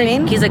know what I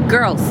mean? He's like,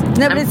 girls.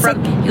 No, but he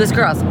goes,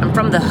 girls, I'm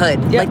from the hood.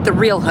 Yep. Like the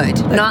real hood.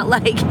 Not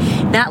like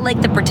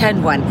the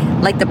pretend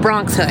one. Like the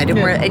Bronx hood.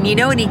 Yeah. And he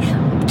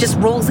just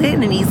rolls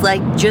in and he's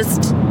like,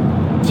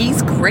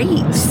 he's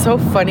great. So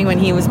funny when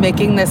he was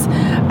making this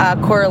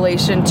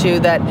correlation to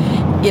that,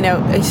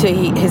 so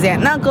his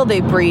aunt and uncle,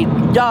 they breed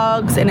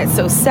dogs, and it's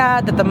so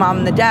sad that the mom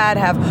and the dad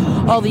have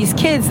all these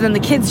kids, and then the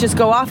kids just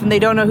go off and they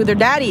don't know who their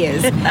daddy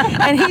is.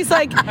 And he's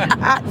like,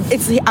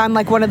 I'm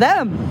like one of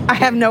them. I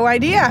have no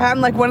idea.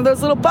 I'm like one of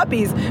those little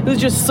puppies who's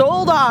just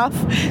sold off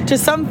to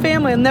some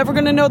family and never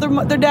going to know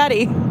their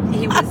daddy.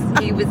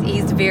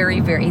 He's very,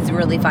 very, he's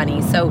really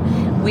funny. So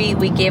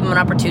we gave him an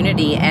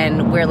opportunity,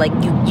 and we're like,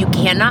 you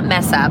cannot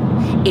mess up.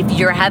 If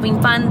you're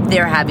having fun,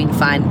 they're having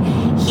fun.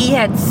 He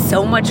had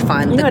so much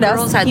fun. The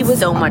girls had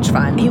so much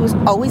fun. He was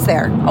always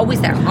there.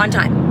 Always there, on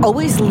time.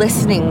 Always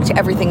listening to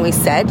everything we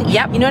said.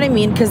 Yep. You know what I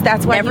mean? Because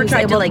that's why never he was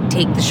tried able to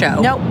take the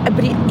show. No,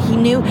 but he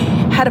knew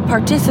how to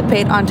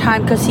participate on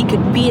time because he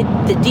could be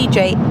the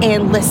DJ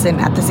and listen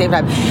at the same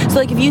time. So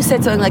like if you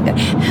said something like that,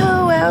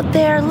 who out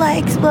there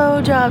likes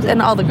blowjobs?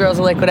 And all the girls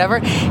are like, whatever.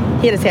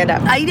 He had his hand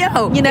up. I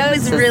know. It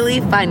was really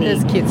funny. It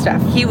was cute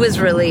stuff. He was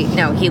really,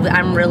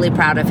 I'm really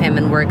proud of him,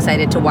 and we're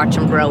excited to watch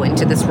him grow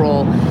into this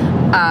role.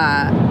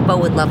 Bo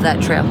would love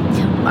that trail.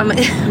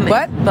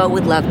 What? Bo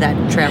would love that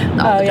trail.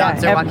 All the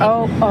dogs are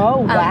walking.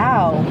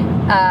 Wow.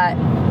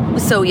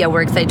 So yeah,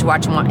 we're excited to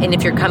watch him. And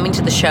if you're coming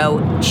to the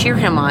show, cheer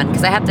him on,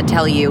 because I have to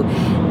tell you,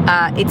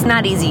 it's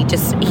not easy.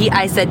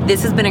 I said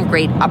this has been a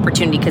great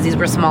opportunity because these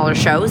were smaller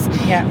shows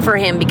for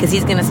him, because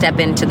he's going to step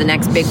into the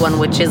next big one,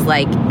 which is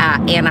like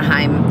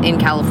Anaheim in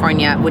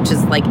California, which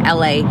is like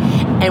LA,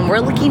 and we're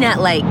looking at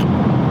like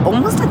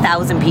almost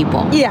 1,000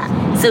 people. Yeah.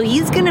 So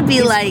he's going to be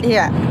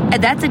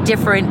and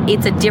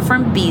it's a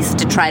different beast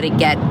to try to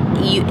get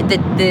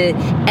the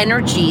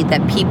energy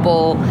that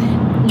people.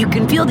 You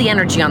can feel the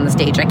energy on the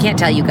stage. I can't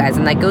tell you guys,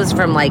 and that goes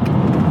from like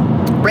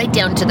right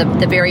down to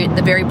the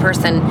very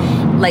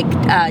person, like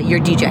your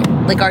DJ,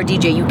 like our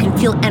DJ. You can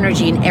feel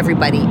energy in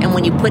everybody, and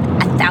when you put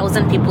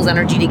 1,000 people's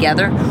energy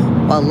together,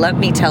 well, let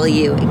me tell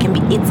you,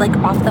 it's like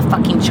off the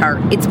fucking chart.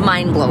 It's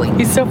mind blowing.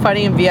 He's so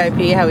funny in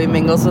VIP how he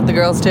mingles with the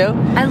girls too.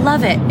 I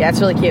love it. Yeah,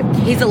 it's really cute.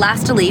 He's the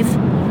last to leave.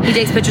 He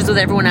takes pictures with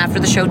everyone after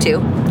the show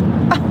too.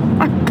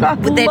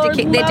 God, but they had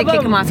to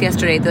kick him off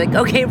yesterday. They're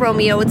like, okay,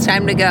 Romeo, it's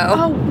time to go.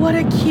 Oh, what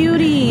a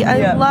cutie.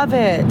 I love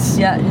it.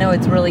 Yeah, no,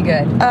 it's really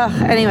good.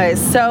 Anyways,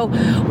 so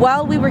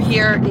while we were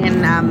here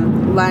in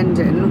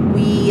London,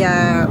 we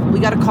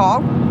got a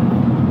call.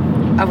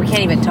 Oh, we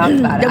can't even talk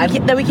about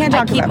it. We can't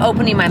talk about it. I keep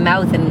opening my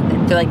mouth,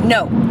 and they're like,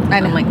 no.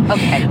 And I'm like,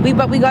 okay.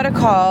 But we got a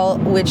call,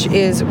 which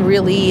is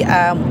really,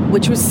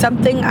 which was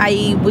something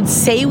I would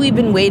say we've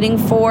been waiting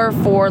for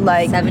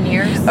like 7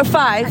 years? Or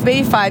 5,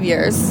 maybe 5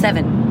 years.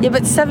 7. Yeah,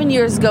 but 7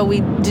 years ago,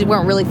 we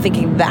weren't really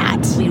thinking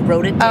that. We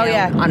wrote it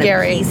down on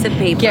a piece of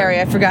paper. Gary,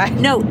 I forgot.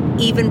 No,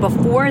 even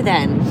before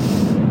then.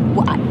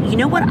 You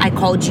know what? I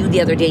called you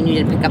the other day and you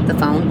didn't pick up the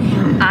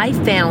phone. I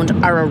found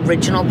our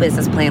original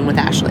business plan with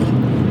Ashley.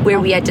 where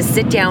we had to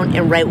sit down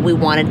and write what we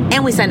wanted,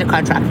 and we signed a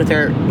contract with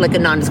her, like a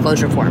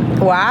non-disclosure form.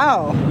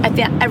 Wow.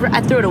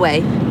 I threw it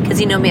away because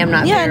you know me, I'm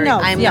not.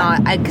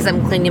 Because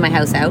I'm cleaning my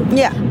house out.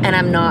 Yeah. And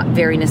I'm not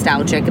very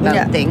nostalgic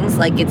about things.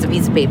 Like it's a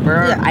piece of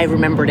paper. Yeah. I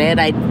remembered it.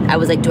 I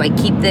was like, do I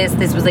keep this?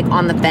 This was like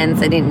on the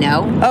fence. I didn't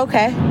know.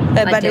 Okay.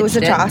 But it was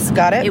a toss.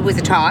 Got it. It was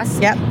a toss.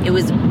 Yep. It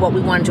was what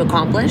we wanted to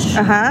accomplish.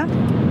 Uh-huh.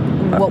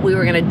 What we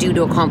were going to do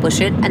to accomplish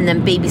it, and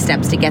then baby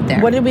steps to get there.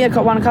 What did we want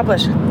to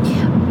accomplish?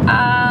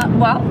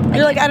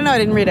 You're like, I don't know, I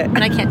didn't read it.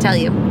 And I can't tell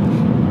you.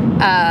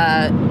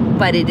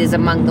 But it is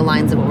among the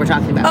lines of what we're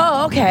talking about.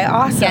 Oh, okay,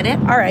 awesome. Get it?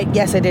 All right,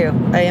 yes, I do.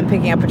 I am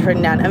picking up what's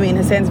written down. I mean,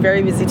 Hassan's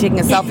very busy taking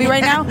a selfie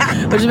right now,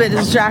 which is a bit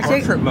distracting.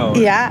 Portrait mode.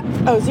 Yeah.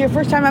 Oh, it's your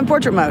first time on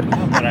portrait mode.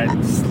 Oh, but I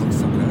just look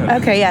so good.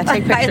 Okay, yeah,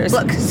 take pictures.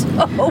 I look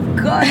so good.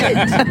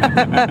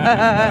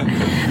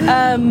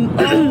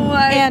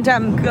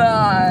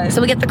 God.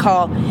 So we get the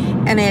call,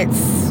 and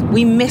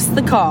we missed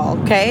the call,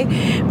 okay?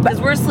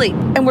 Because we're asleep.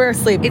 And we're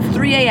asleep. It's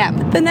 3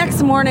 a.m. The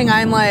next morning,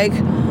 I'm like,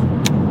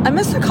 I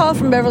missed a call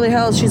from Beverly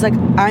Hills. She's like,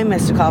 I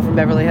missed a call from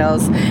Beverly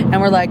Hills. And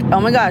we're like, oh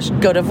my gosh,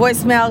 go to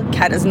voicemail.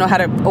 Kat doesn't know how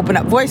to open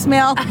up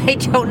voicemail. I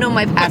don't know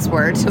my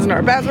password. Doesn't know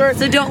her password.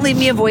 So don't leave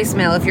me a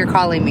voicemail if you're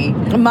calling me.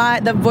 The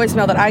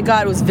voicemail that I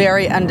got was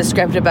very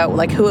undescriptive about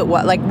like who it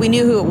was. Like we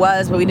knew who it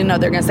was, but we didn't know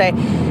what they were going to say.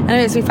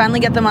 Anyways, we finally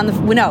get them on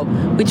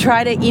we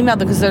try to email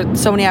them because they're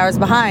so many hours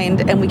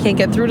behind and we can't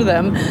get through to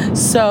them.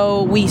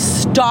 So we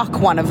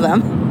stalk one of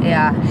them.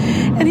 Yeah.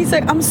 And he's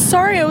like, I'm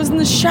sorry, I was in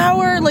the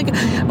shower. Like,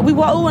 we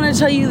all want to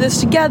tell you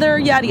this together,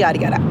 yada, yada,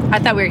 yada. I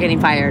thought we were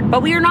getting fired.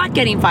 But we are not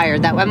getting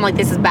fired. I'm like,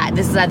 this is bad.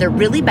 This is either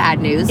really bad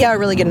news. Yeah,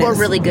 really good news. Or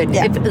really good.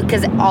 Yeah.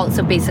 Because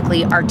also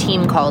basically our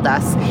team called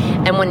us.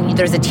 And when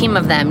there's a team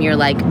of them, you're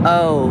like,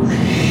 oh,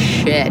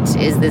 shit.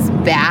 Is this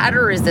bad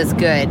or is this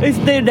good?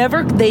 They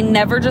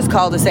never just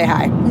call to say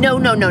hi.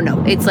 No.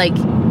 It's like,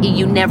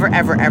 you never,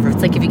 ever, ever.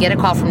 It's like if you get a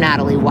call from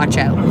Natalie, watch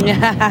out.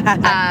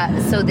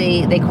 So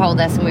they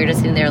called us and we were just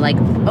sitting there like,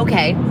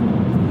 okay.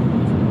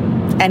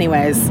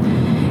 Anyways,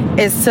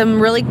 it's some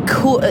really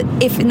cool,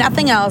 if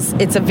nothing else,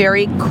 it's a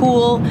very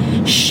cool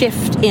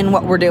shift in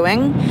what we're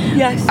doing.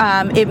 Yes.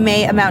 It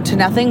may amount to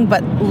nothing,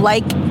 but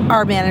like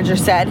our manager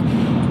said,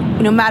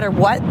 no matter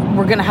what,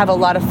 we're going to have a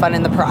lot of fun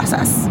in the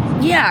process.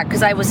 Yeah,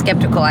 because I was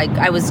skeptical.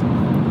 I was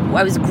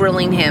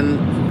grilling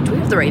him. Do we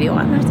have the radio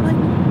on or something?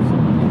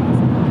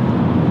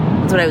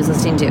 That's what I was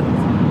listening to.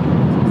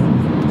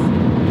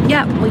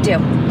 Yeah, we do.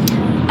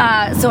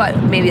 So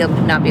maybe I'll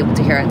not be able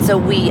to hear it. So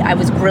I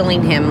was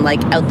grilling him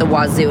like out the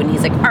wazoo, and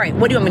he's like, all right,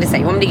 what do you want me to say?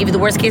 You want me to give you the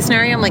worst case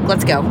scenario? I'm like,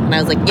 let's go. And I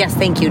was like, yes,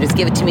 thank you. Just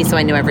give it to me so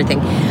I know everything.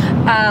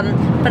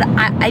 But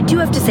I do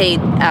have to say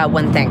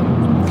one thing.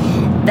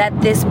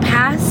 That this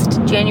past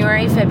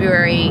January,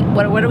 February,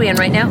 what are we in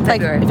right now?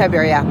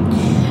 February, yeah.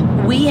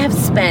 We have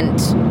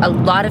spent a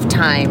lot of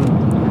time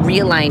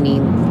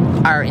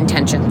realigning our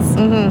intentions.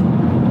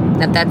 Mm-hmm.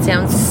 Now that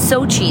sounds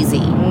so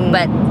cheesy,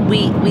 but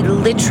we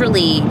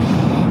literally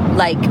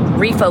like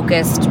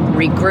refocused,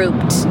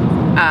 regrouped,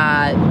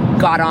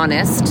 got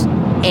honest,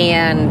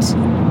 and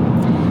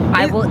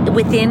I will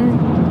within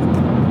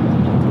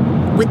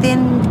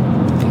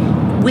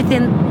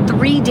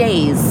 3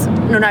 days,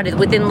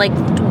 within like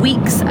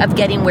weeks of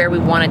getting where we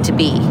wanted to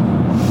be.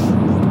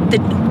 The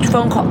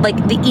phone call, like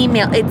the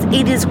email,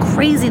 it is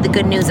crazy the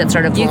good news that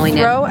started flowing in.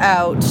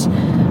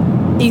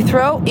 You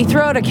throw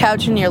out a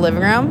couch in your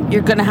living room,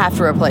 you're gonna have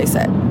to replace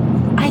it.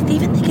 I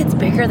even think it's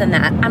bigger than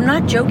that. I'm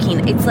not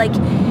joking. It's like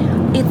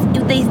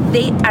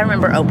I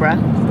remember Oprah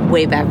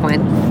way back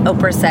when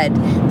Oprah said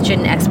she had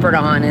an expert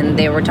on and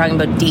they were talking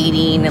about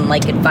dating and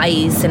like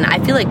advice, and I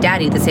feel like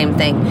Daddy the same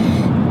thing.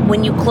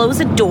 When you close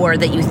a door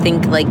that you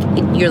think like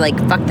you're like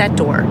fuck that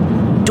door,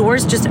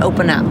 doors just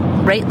open up,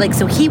 right? Like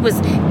so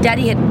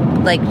Daddy had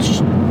like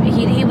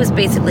he was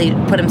basically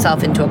put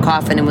himself into a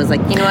coffin and was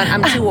like, you know what,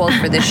 I'm too old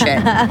for this shit.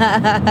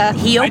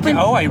 He opened.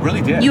 I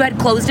really did. You had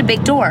closed a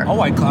big door. Oh,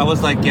 I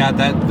was like, yeah,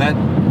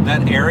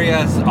 that area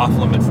is off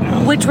limits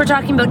now. Which we're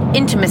talking about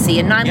intimacy,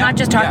 and I'm not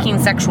just talking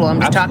sexual. I'm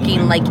just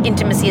talking like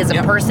intimacy as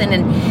a person.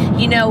 And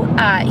you know,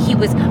 he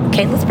was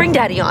okay. Let's bring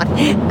Daddy on.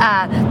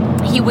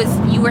 You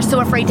were so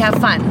afraid to have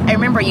fun. I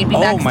remember you'd be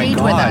backstage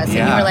with us,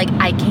 and you were like,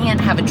 I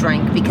can't have a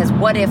drink because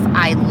what if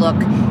I look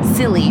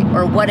silly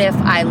or what if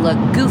I look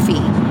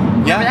goofy?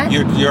 Yeah,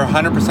 you're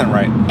 100%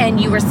 right.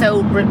 And you were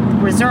so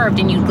reserved,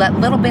 and you'd let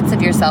little bits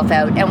of yourself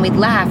out, and we'd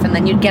laugh, and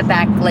then you'd get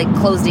back like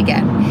closed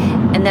again.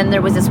 And then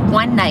there was this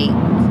one night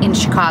in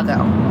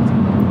Chicago.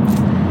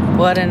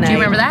 What a night! Do you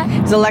remember that?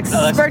 It was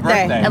Alexis'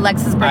 birthday.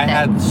 Alexis' birthday. I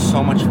had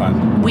so much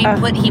fun.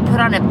 He put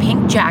on a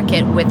pink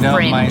jacket with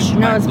fringe.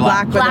 It's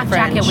black with a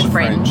fringe. Jacket with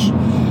fringe.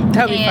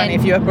 That would be funny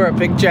if you wore a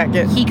pink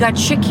jacket. He got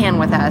shit canned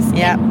with us.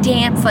 Yeah. And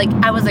danced like,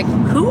 I was like,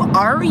 who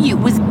are you?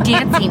 Was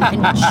dancing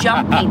and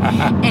jumping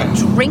and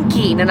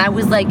drinking. And I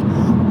was like,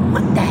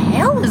 what the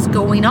hell is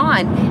going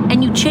on?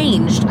 And you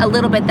changed a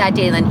little bit that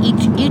day. And then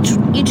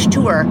each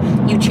tour,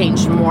 you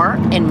changed more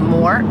and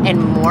more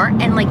and more.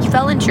 And like, you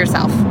fell into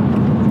yourself.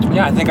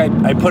 Yeah, I think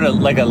I put a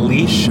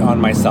leash on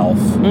myself.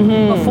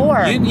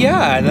 Before.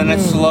 Yeah, and then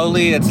it's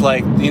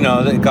like, you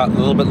know, it got a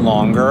little bit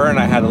longer, and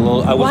I had a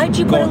little. Why'd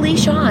you put a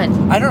leash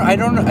on? I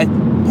don't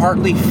know.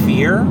 Partly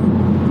fear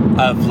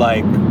of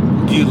like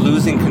you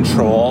losing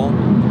control,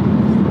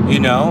 you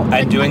know,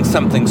 and doing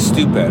something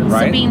stupid,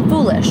 right? So being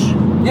foolish.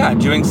 Yeah,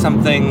 doing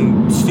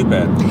something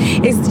stupid.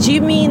 Do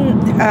you mean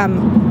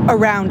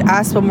around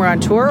us when we're on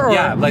tour? Or?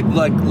 Yeah, like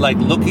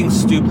looking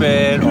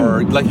stupid,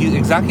 or like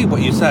exactly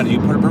what you said. You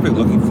put it perfect,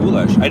 looking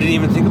foolish. I didn't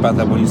even think about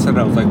that when you said it.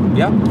 I was like,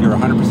 yeah, you're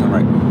 100%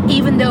 right.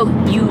 Even though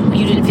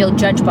you didn't feel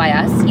judged by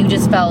us, you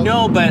just felt...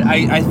 No, but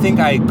I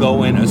think I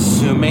go in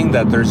assuming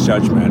that there's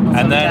judgment.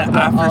 And then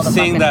after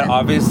seeing that,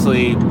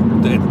 obviously...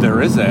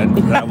 there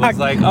isn't. I was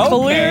like,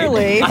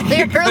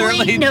 okay.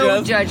 Clearly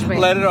no judgment.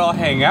 Let it all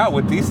hang out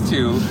with these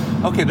two.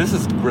 Okay, this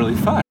is really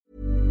fun.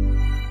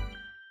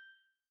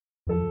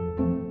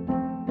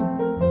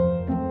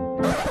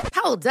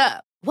 Hold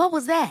up. What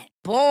was that?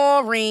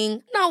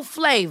 Boring. No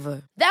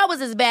flavor. That was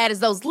as bad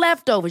as those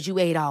leftovers you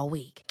ate all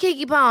week.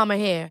 Keke Palmer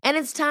here. And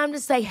it's time to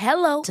say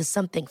hello to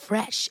something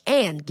fresh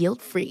and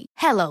guilt-free.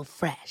 Hello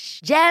Fresh.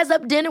 Jazz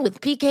up dinner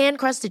with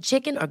pecan-crusted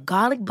chicken or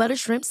garlic butter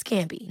shrimp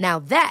scampi. Now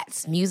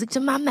that's music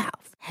to my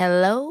mouth.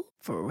 Hello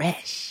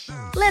Fresh.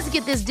 Let's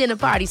get this dinner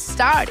party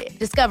started.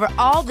 Discover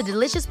all the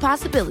delicious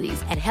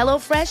possibilities at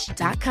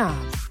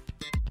HelloFresh.com.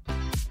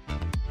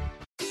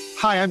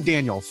 Hi, I'm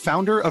Daniel,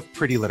 founder of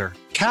Pretty Litter.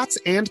 Cats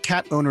and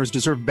cat owners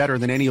deserve better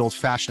than any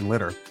old-fashioned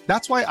litter.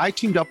 That's why I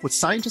teamed up with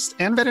scientists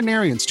and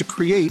veterinarians to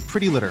create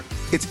Pretty Litter.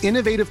 Its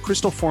innovative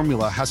crystal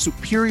formula has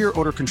superior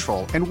odor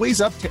control and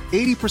weighs up to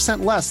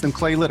 80% less than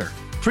clay litter.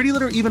 Pretty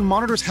Litter even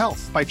monitors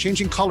health by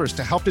changing colors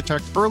to help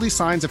detect early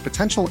signs of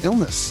potential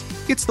illness.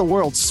 It's the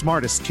world's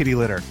smartest kitty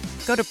litter.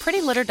 Go to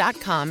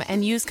prettylitter.com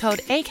and use code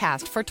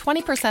ACAST for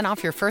 20%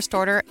 off your first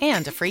order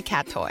and a free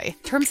cat toy.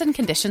 Terms and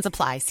conditions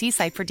apply. See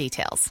site for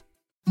details.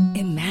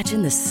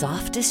 Imagine the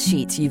softest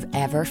sheets you've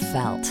ever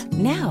felt.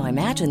 Now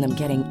imagine them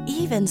getting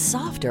even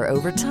softer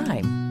over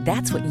time.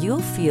 That's what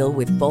you'll feel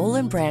with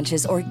Boll &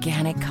 Branch's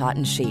organic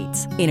cotton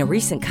sheets. In a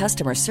recent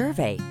customer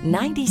survey,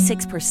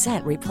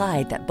 96%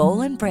 replied that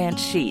Boll & Branch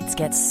sheets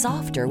get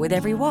softer with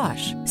every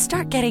wash.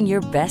 Start getting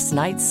your best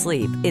night's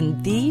sleep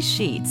in these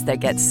sheets that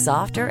get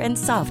softer and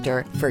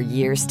softer for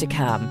years to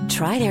come.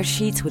 Try their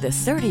sheets with a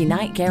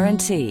 30-night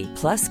guarantee.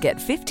 Plus, get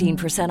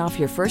 15% off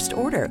your first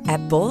order at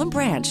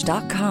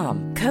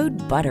bollandbranch.com. Code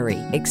BUTTERY.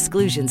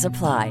 Exclusions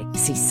apply.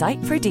 See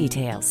site for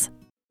details.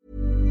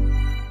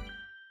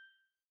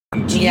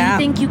 Do you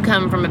think you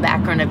come from a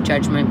background of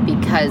judgment?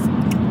 Because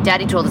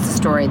Daddy told us a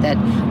story that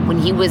when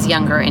he was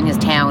younger in his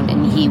town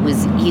and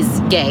he's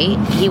gay,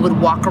 he would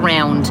walk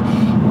around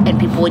and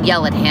people would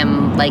yell at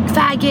him like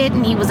faggot,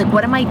 and he was like,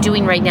 what am I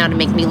doing right now to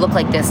make me look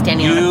like this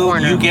standing on a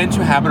corner? You get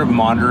into a habit of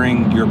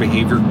monitoring your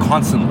behavior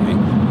constantly.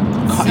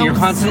 You're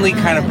constantly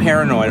kind of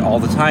paranoid all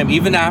the time.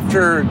 Even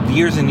after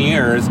years and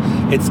years,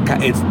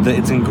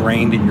 it's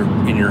ingrained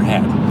in your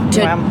head.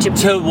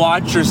 To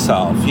watch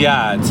yourself,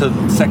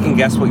 to second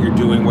guess what you're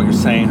doing, what you're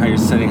saying, how you're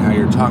sitting, how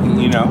you're talking,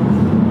 you know.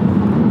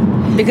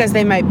 Because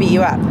they might beat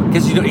you up.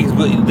 Because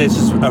there's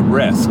just a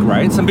risk,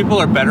 right? Some people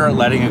are better at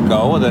letting it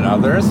go than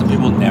others. Some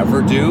people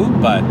never do,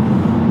 but...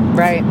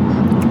 Right.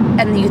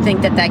 And you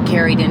think that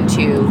carried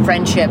into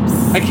friendships?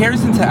 It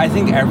carries into, I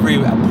think, every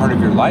part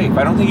of your life.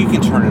 I don't think you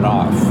can turn it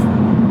off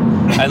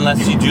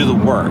unless you do the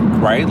work,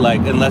 right?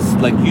 Like, unless,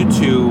 like, you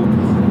two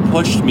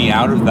pushed me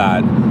out of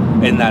that,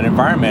 in that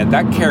environment,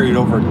 that carried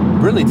over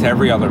really to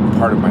every other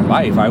part of my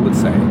life, I would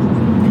say.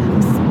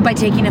 By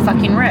taking a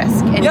fucking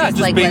risk. And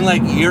just being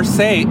like, you're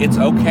safe, it's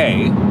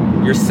okay,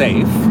 you're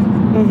safe,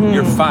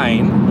 you're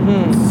fine.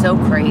 So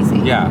crazy.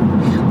 Yeah.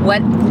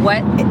 What?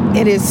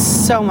 It is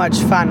so much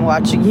fun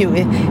watching you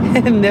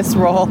in this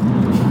role.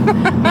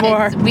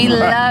 We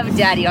love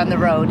Daddy on the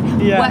road.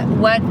 Yeah.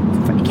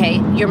 Okay,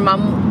 your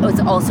mom was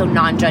also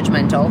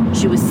non-judgmental.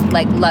 She was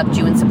like, loved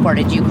you and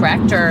supported you,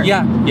 correct? Or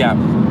Yeah.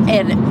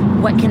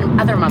 And what can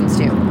other moms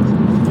do?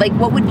 Like,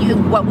 what would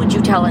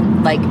you tell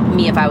like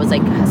me if I was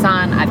like,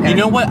 Hassan, I've got... You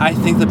know what I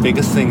think the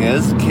biggest thing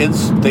is?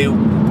 Kids,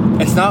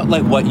 it's not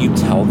like what you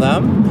tell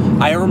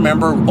them. I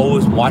remember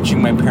always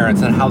watching my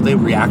parents and how they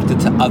reacted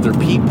to other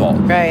people.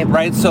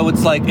 Right? So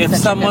it's like, if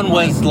someone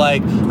was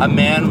like, a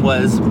man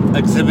was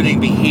exhibiting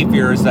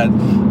behaviors that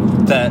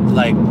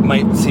like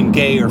might seem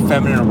gay or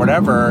feminine or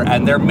whatever,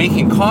 and they're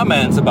making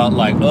comments about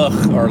like,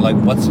 ugh, or like,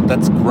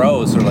 that's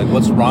gross, or like,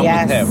 what's wrong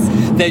with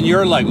him, then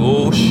you're like,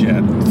 oh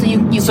shit.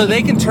 So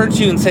they can turn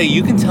to you and say,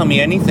 you can tell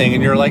me anything,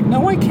 and you're like,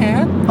 no, I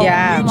can't.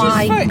 Yeah.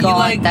 Oh my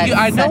God,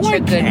 that's such a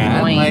good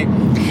point. Like,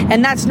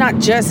 and that's not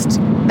just,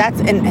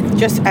 and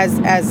just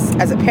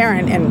as a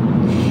parent,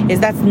 and is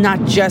that's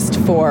not just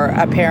for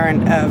a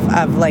parent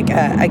of like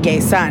a gay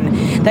son.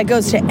 That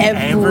goes to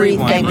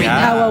everything.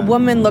 How a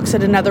woman looks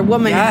at another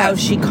woman, how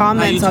she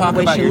comments on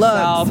the way she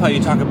looks. How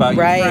you talk about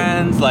your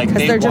friends. Like,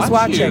 because they're just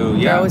watching. You.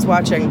 They're always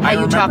watching. How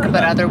you talk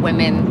about other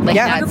women, like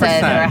Dad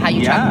said, or how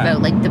you talk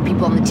about like the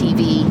people on the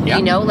TV.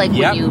 You know, like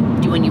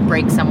when you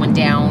break someone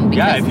down.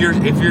 Because if you're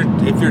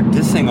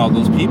dissing all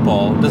those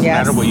people, doesn't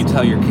matter what you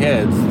tell your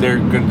kids. They're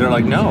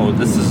like, no,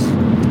 this is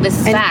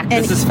fact.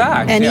 This is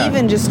fact. And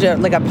even just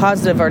like a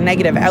positive or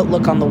negative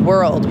outlook on the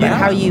world, but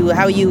how you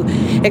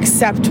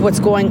accept what's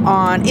going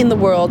on in the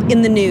world,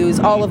 in the news,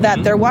 all of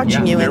that. They're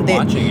watching you, and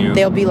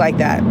they'll be like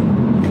that.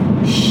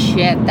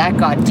 Shit, that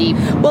got deep.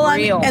 Well,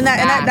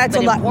 that's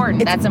a lot.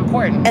 Important. That's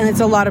important, and it's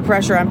a lot of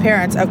pressure on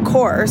parents, of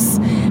course.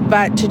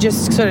 But to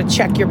just sort of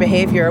check your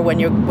behavior when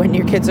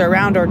your kids are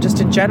around, or just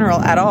in general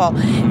at all,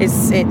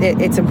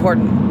 it's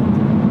important.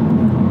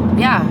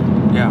 Yeah.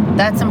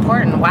 That's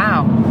important.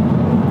 Wow.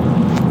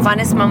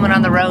 Funnest moment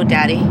on the road,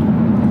 Daddy?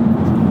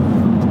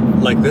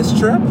 Like this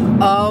trip?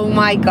 Oh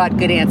my God,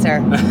 good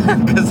answer.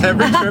 Because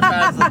every trip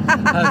has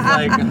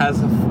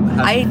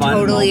I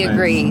totally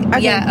agree.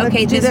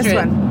 Okay, do this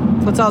one.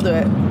 Let's all do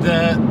it.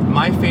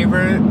 My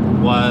favorite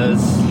was...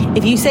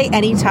 If you say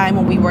any time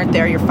when we weren't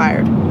there, you're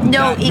fired.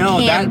 No, it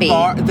can't be.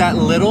 That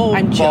little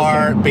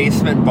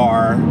basement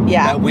bar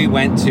that we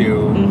went to.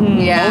 Mm-hmm.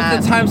 Yeah.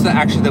 Both the times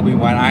that we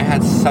went, I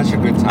had such a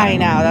good time. I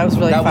know, that was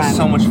really fun. That was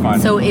so much fun.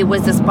 So it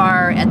was this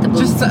bar at the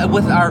Blue... Just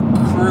with our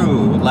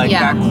crew,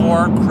 that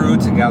core crew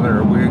together,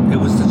 it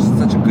was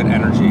such a good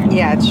energy.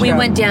 Yeah, it's true. We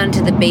went down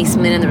to the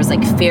basement and there was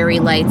like fairy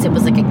lights. It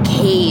was like a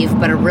cave,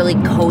 but a really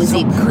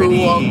cozy,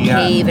 cool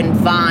cave and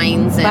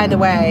vines. And... By the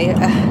way,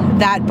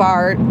 that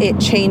bar, it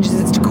changes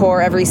its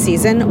decor every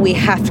season. We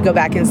have to go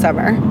back in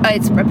summer.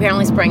 It's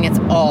apparently spring. It's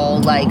all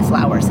like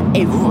flowers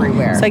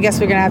everywhere. So I guess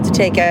we're going to have to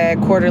take a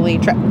quarterly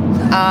trip.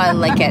 I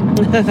like it.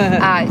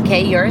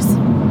 Okay, yours?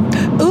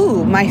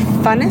 Ooh, my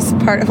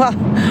funnest part. Well,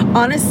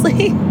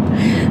 honestly,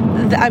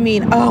 I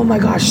mean, oh my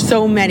gosh,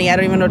 so many. I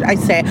don't even know what I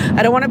say.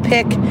 I don't want to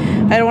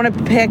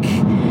pick.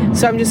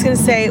 So I'm just going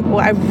to say,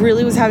 well, I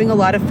really was having a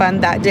lot of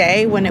fun that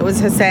day when it was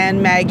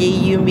Hassan, Maggie,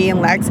 you, me,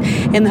 and Lex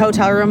in the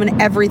hotel room, and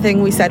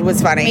everything we said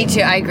was funny. Me too.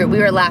 I agree. We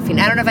were laughing.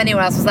 I don't know if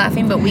anyone else was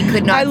laughing, but we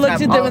could not. I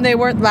looked at them and they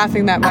weren't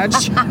laughing that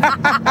much.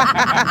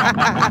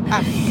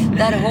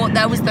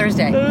 That was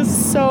Thursday. It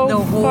was so funny. The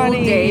whole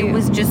day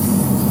was just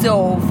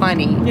so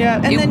funny. Yeah,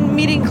 and then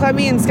meeting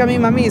Clemmy and Scummy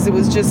Mummies, it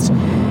was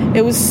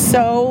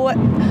so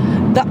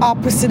the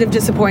opposite of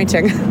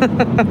disappointing.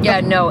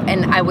 Yeah, no,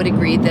 and I would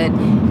agree that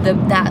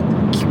that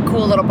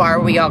cool little bar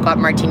where we all got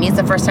martinis,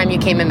 the first time you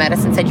came and met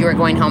us and said you were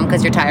going home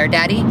because you're tired,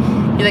 Daddy,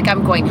 you're like,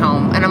 I'm going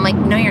home. And I'm like,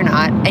 no, you're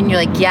not. And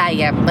you're like,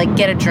 yeah, like,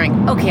 get a drink.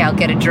 Okay, I'll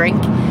get a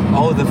drink.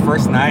 Oh, the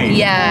first night.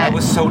 Yeah. I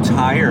was so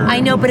tired. I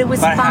know, but it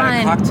was fun. I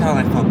had a cocktail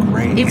and I felt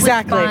great.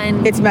 Exactly. Was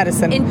fun. It's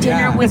medicine. And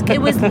dinner was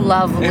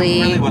lovely.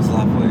 It really was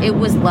lovely. It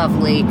was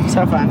lovely.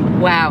 So fun.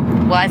 Wow.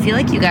 Well, I feel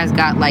like you guys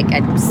got like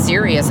a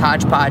serious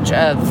hodgepodge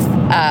of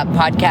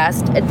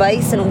podcast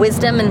advice and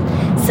wisdom,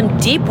 and some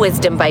deep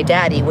wisdom by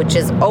Daddy, which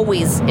is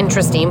always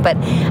interesting. But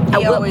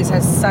he always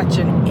has such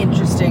an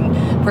interesting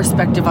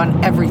perspective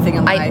on everything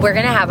in life. We're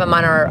gonna have him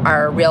on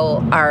our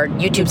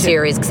YouTube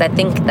series, because I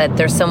think that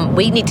there's some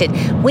we need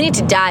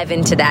to dive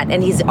into that,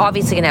 and he's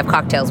obviously gonna have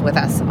cocktails with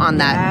us on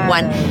that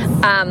one.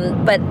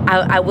 But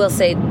I will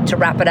say, to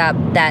wrap it up,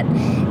 that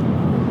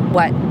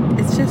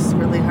it's just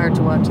really hard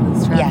to watch in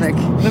this traffic.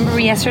 Yes. Remember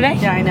yesterday?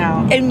 Yeah, I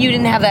know. And you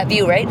didn't have that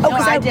view, right? Oh,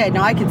 because I did.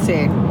 No, I could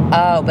see.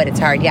 Oh, but it's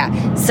hard,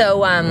 yeah.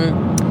 So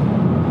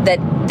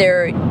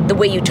the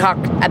way you talk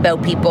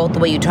about people, the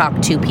way you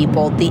talk to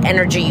people, the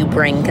energy you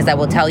bring, because I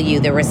will tell you,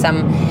 there were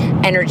some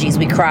energies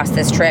we crossed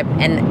this trip,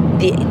 and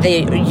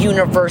the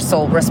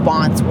universal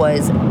response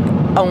was,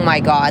 oh my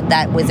God,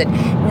 that was it.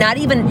 Not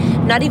even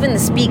the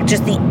speak,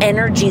 just the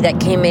energy that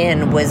came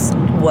in was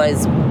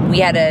we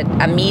had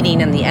a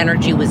meeting, and the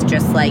energy was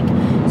just like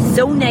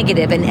so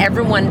negative, and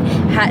everyone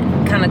had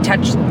kind of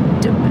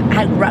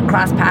had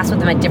crossed paths with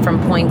them at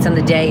different points in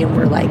the day, and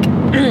we're like,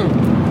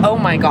 oh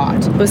my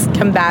God. It was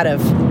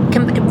combative.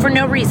 For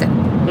no reason.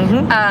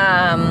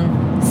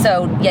 Mm-hmm.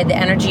 So, yeah, the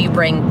energy you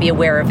bring, be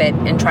aware of it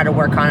and try to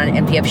work on it.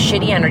 And if you have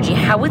shitty energy,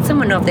 how would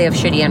someone know if they have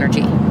shitty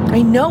energy?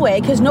 I know,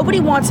 because nobody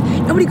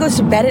goes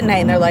to bed at night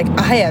and they're like,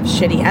 I have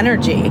shitty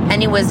energy.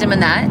 Any wisdom in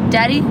that,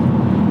 Daddy?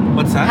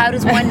 What's that? How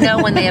does one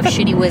know when they have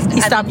shitty wisdom?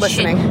 He stopped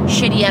listening.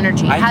 Shitty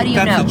energy. How do you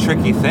know? I think that's a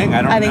tricky thing.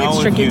 I think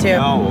it's tricky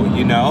too.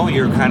 You know,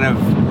 you're kind of.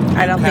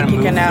 I don't think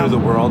you can know. Through the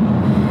world.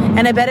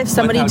 And I bet if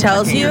somebody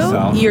tells you,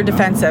 you're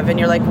defensive, and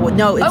you're like, well,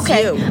 no, it's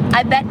you.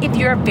 I bet if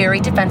you're a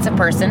very defensive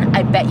person,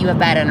 I bet you have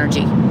bad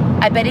energy.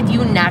 I bet if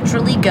you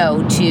naturally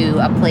go to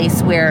a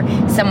place where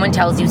someone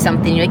tells you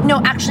something, you're like, no,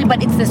 actually,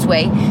 but it's this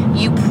way,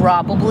 you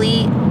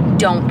probably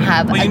don't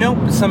have.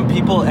 Well, some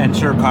people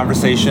enter a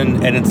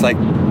conversation and it's like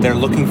they're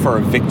looking for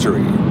a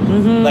victory.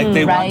 Like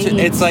they want to.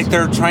 It's like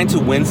they're trying to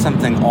win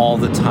something all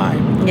the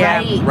time.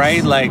 Yeah.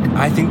 Right. Like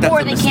I think that's or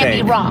a they mistake.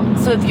 can't be wrong.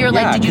 So if you're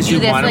like, did you do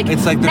this? Like,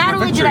 it's like not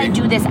only did I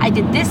do this, I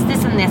did this,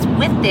 this, and this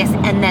with this,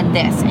 and then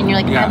this, and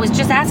you're like, I was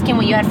just asking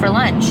what you had for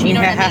lunch. You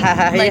know what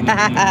I mean?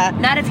 Like,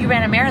 not if you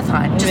ran a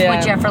marathon, just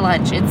what you had for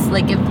lunch. It's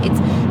like it's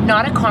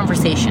not a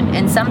conversation,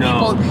 and some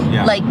people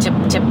like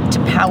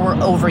to power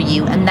over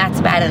you, and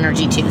that's bad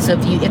energy too. So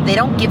if they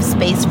don't give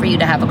space for you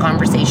to have a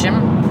conversation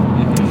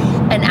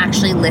and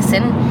actually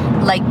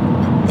listen, like.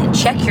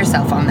 Check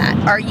yourself on that.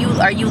 Are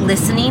you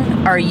listening?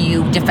 Are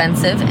you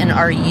defensive? And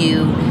are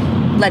you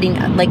letting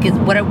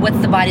what's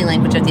the body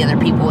language of the other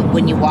people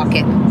when you walk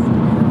in?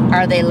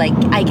 Are they like?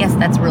 I guess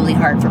that's really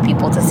hard for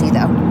people to see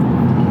though.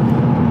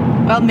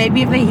 Well,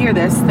 maybe if they hear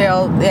this,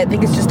 I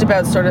think it's just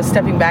about sort of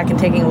stepping back and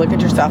taking a look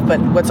at yourself. But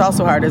what's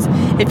also hard is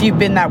if you've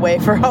been that way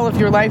for all of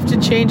your life, to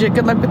change it.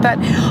 Good luck with that.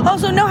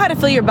 Also, know how to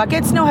fill your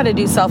buckets. Know how to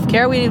do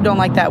self-care. We don't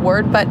like that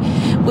word, but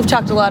we've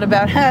talked a lot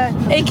about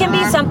it can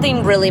be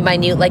something really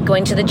minute, like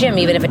going to the gym,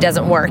 even if it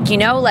doesn't work. You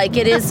know, like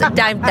it is.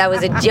 That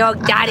was a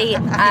joke, Daddy.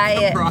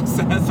 I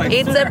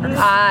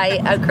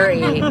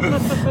agree.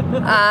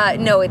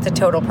 No, it's a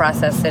total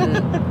process,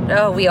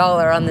 and we all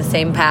are on the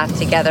same path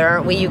together,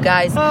 aren't we, you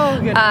guys? Oh,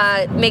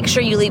 goodness. Make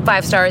sure you leave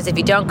 5 stars. If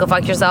you don't, go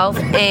fuck yourself.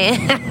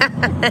 And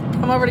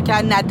come over to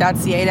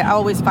catandnat.ca to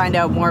always find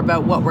out more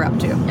about what we're up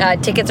to.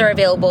 Tickets are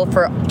available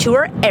for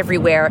Tour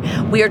Everywhere.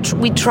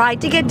 We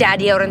tried to get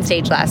Daddy out on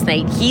stage last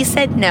night. He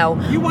said no.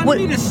 You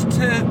wanted me to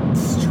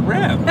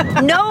strip.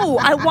 No,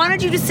 I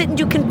wanted you to sit and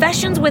do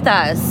confessions with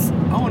us.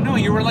 Oh no,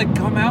 you were like,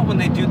 come out when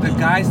the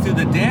guys do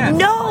the dance.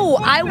 No,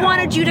 I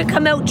wanted you to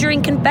come out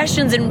during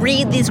confessions and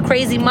read these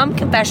crazy mom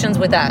confessions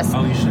with us.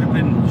 Oh, you should have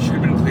been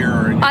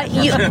clearer. I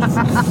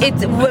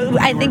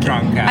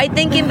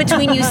think in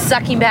between you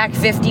sucking back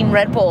 15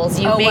 Red Bulls,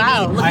 you maybe.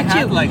 Wow, look at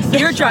you. Like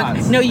you're drunk.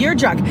 shots. No, you're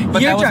drunk.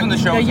 But you're that drunk. was when the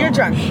show was you're over.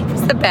 drunk. It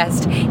was the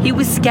best. He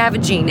was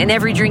scavenging, and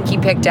every drink he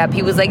picked up,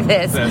 he was like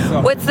this.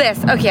 What's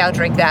this? Okay, I'll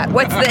drink that.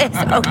 What's this?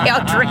 Okay,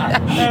 I'll drink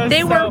that.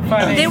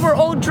 They were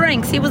old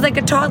drinks. He was like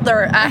a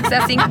toddler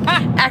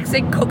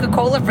accessing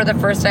Coca-Cola for the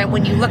first time.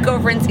 When you look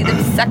over and see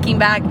them sucking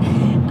back,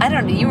 I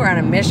don't know. You were on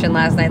a mission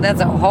last night.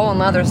 That's a whole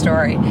nother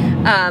story.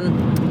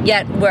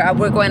 Yet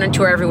we're going on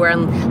tour everywhere,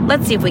 and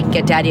let's see if we can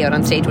get Daddy out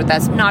on stage with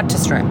us. Not to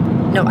strip.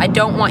 No, I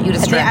don't want you to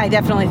strip. I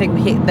definitely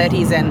think that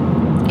he's in.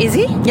 Is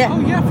he? Yeah.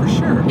 Oh yeah, for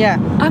sure. Yeah.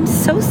 I'm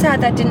so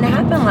sad that didn't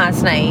happen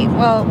last night.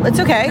 Well, it's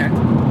okay.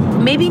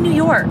 Maybe New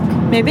York.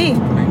 Maybe.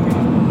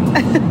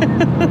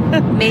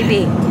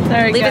 Maybe.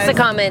 Sorry, Leave guys. us a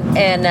comment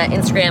and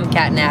Instagram,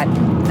 Cat Nat.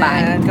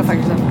 Bye. Go fuck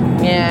yourself.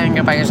 Yeah,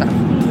 go fuck yourself.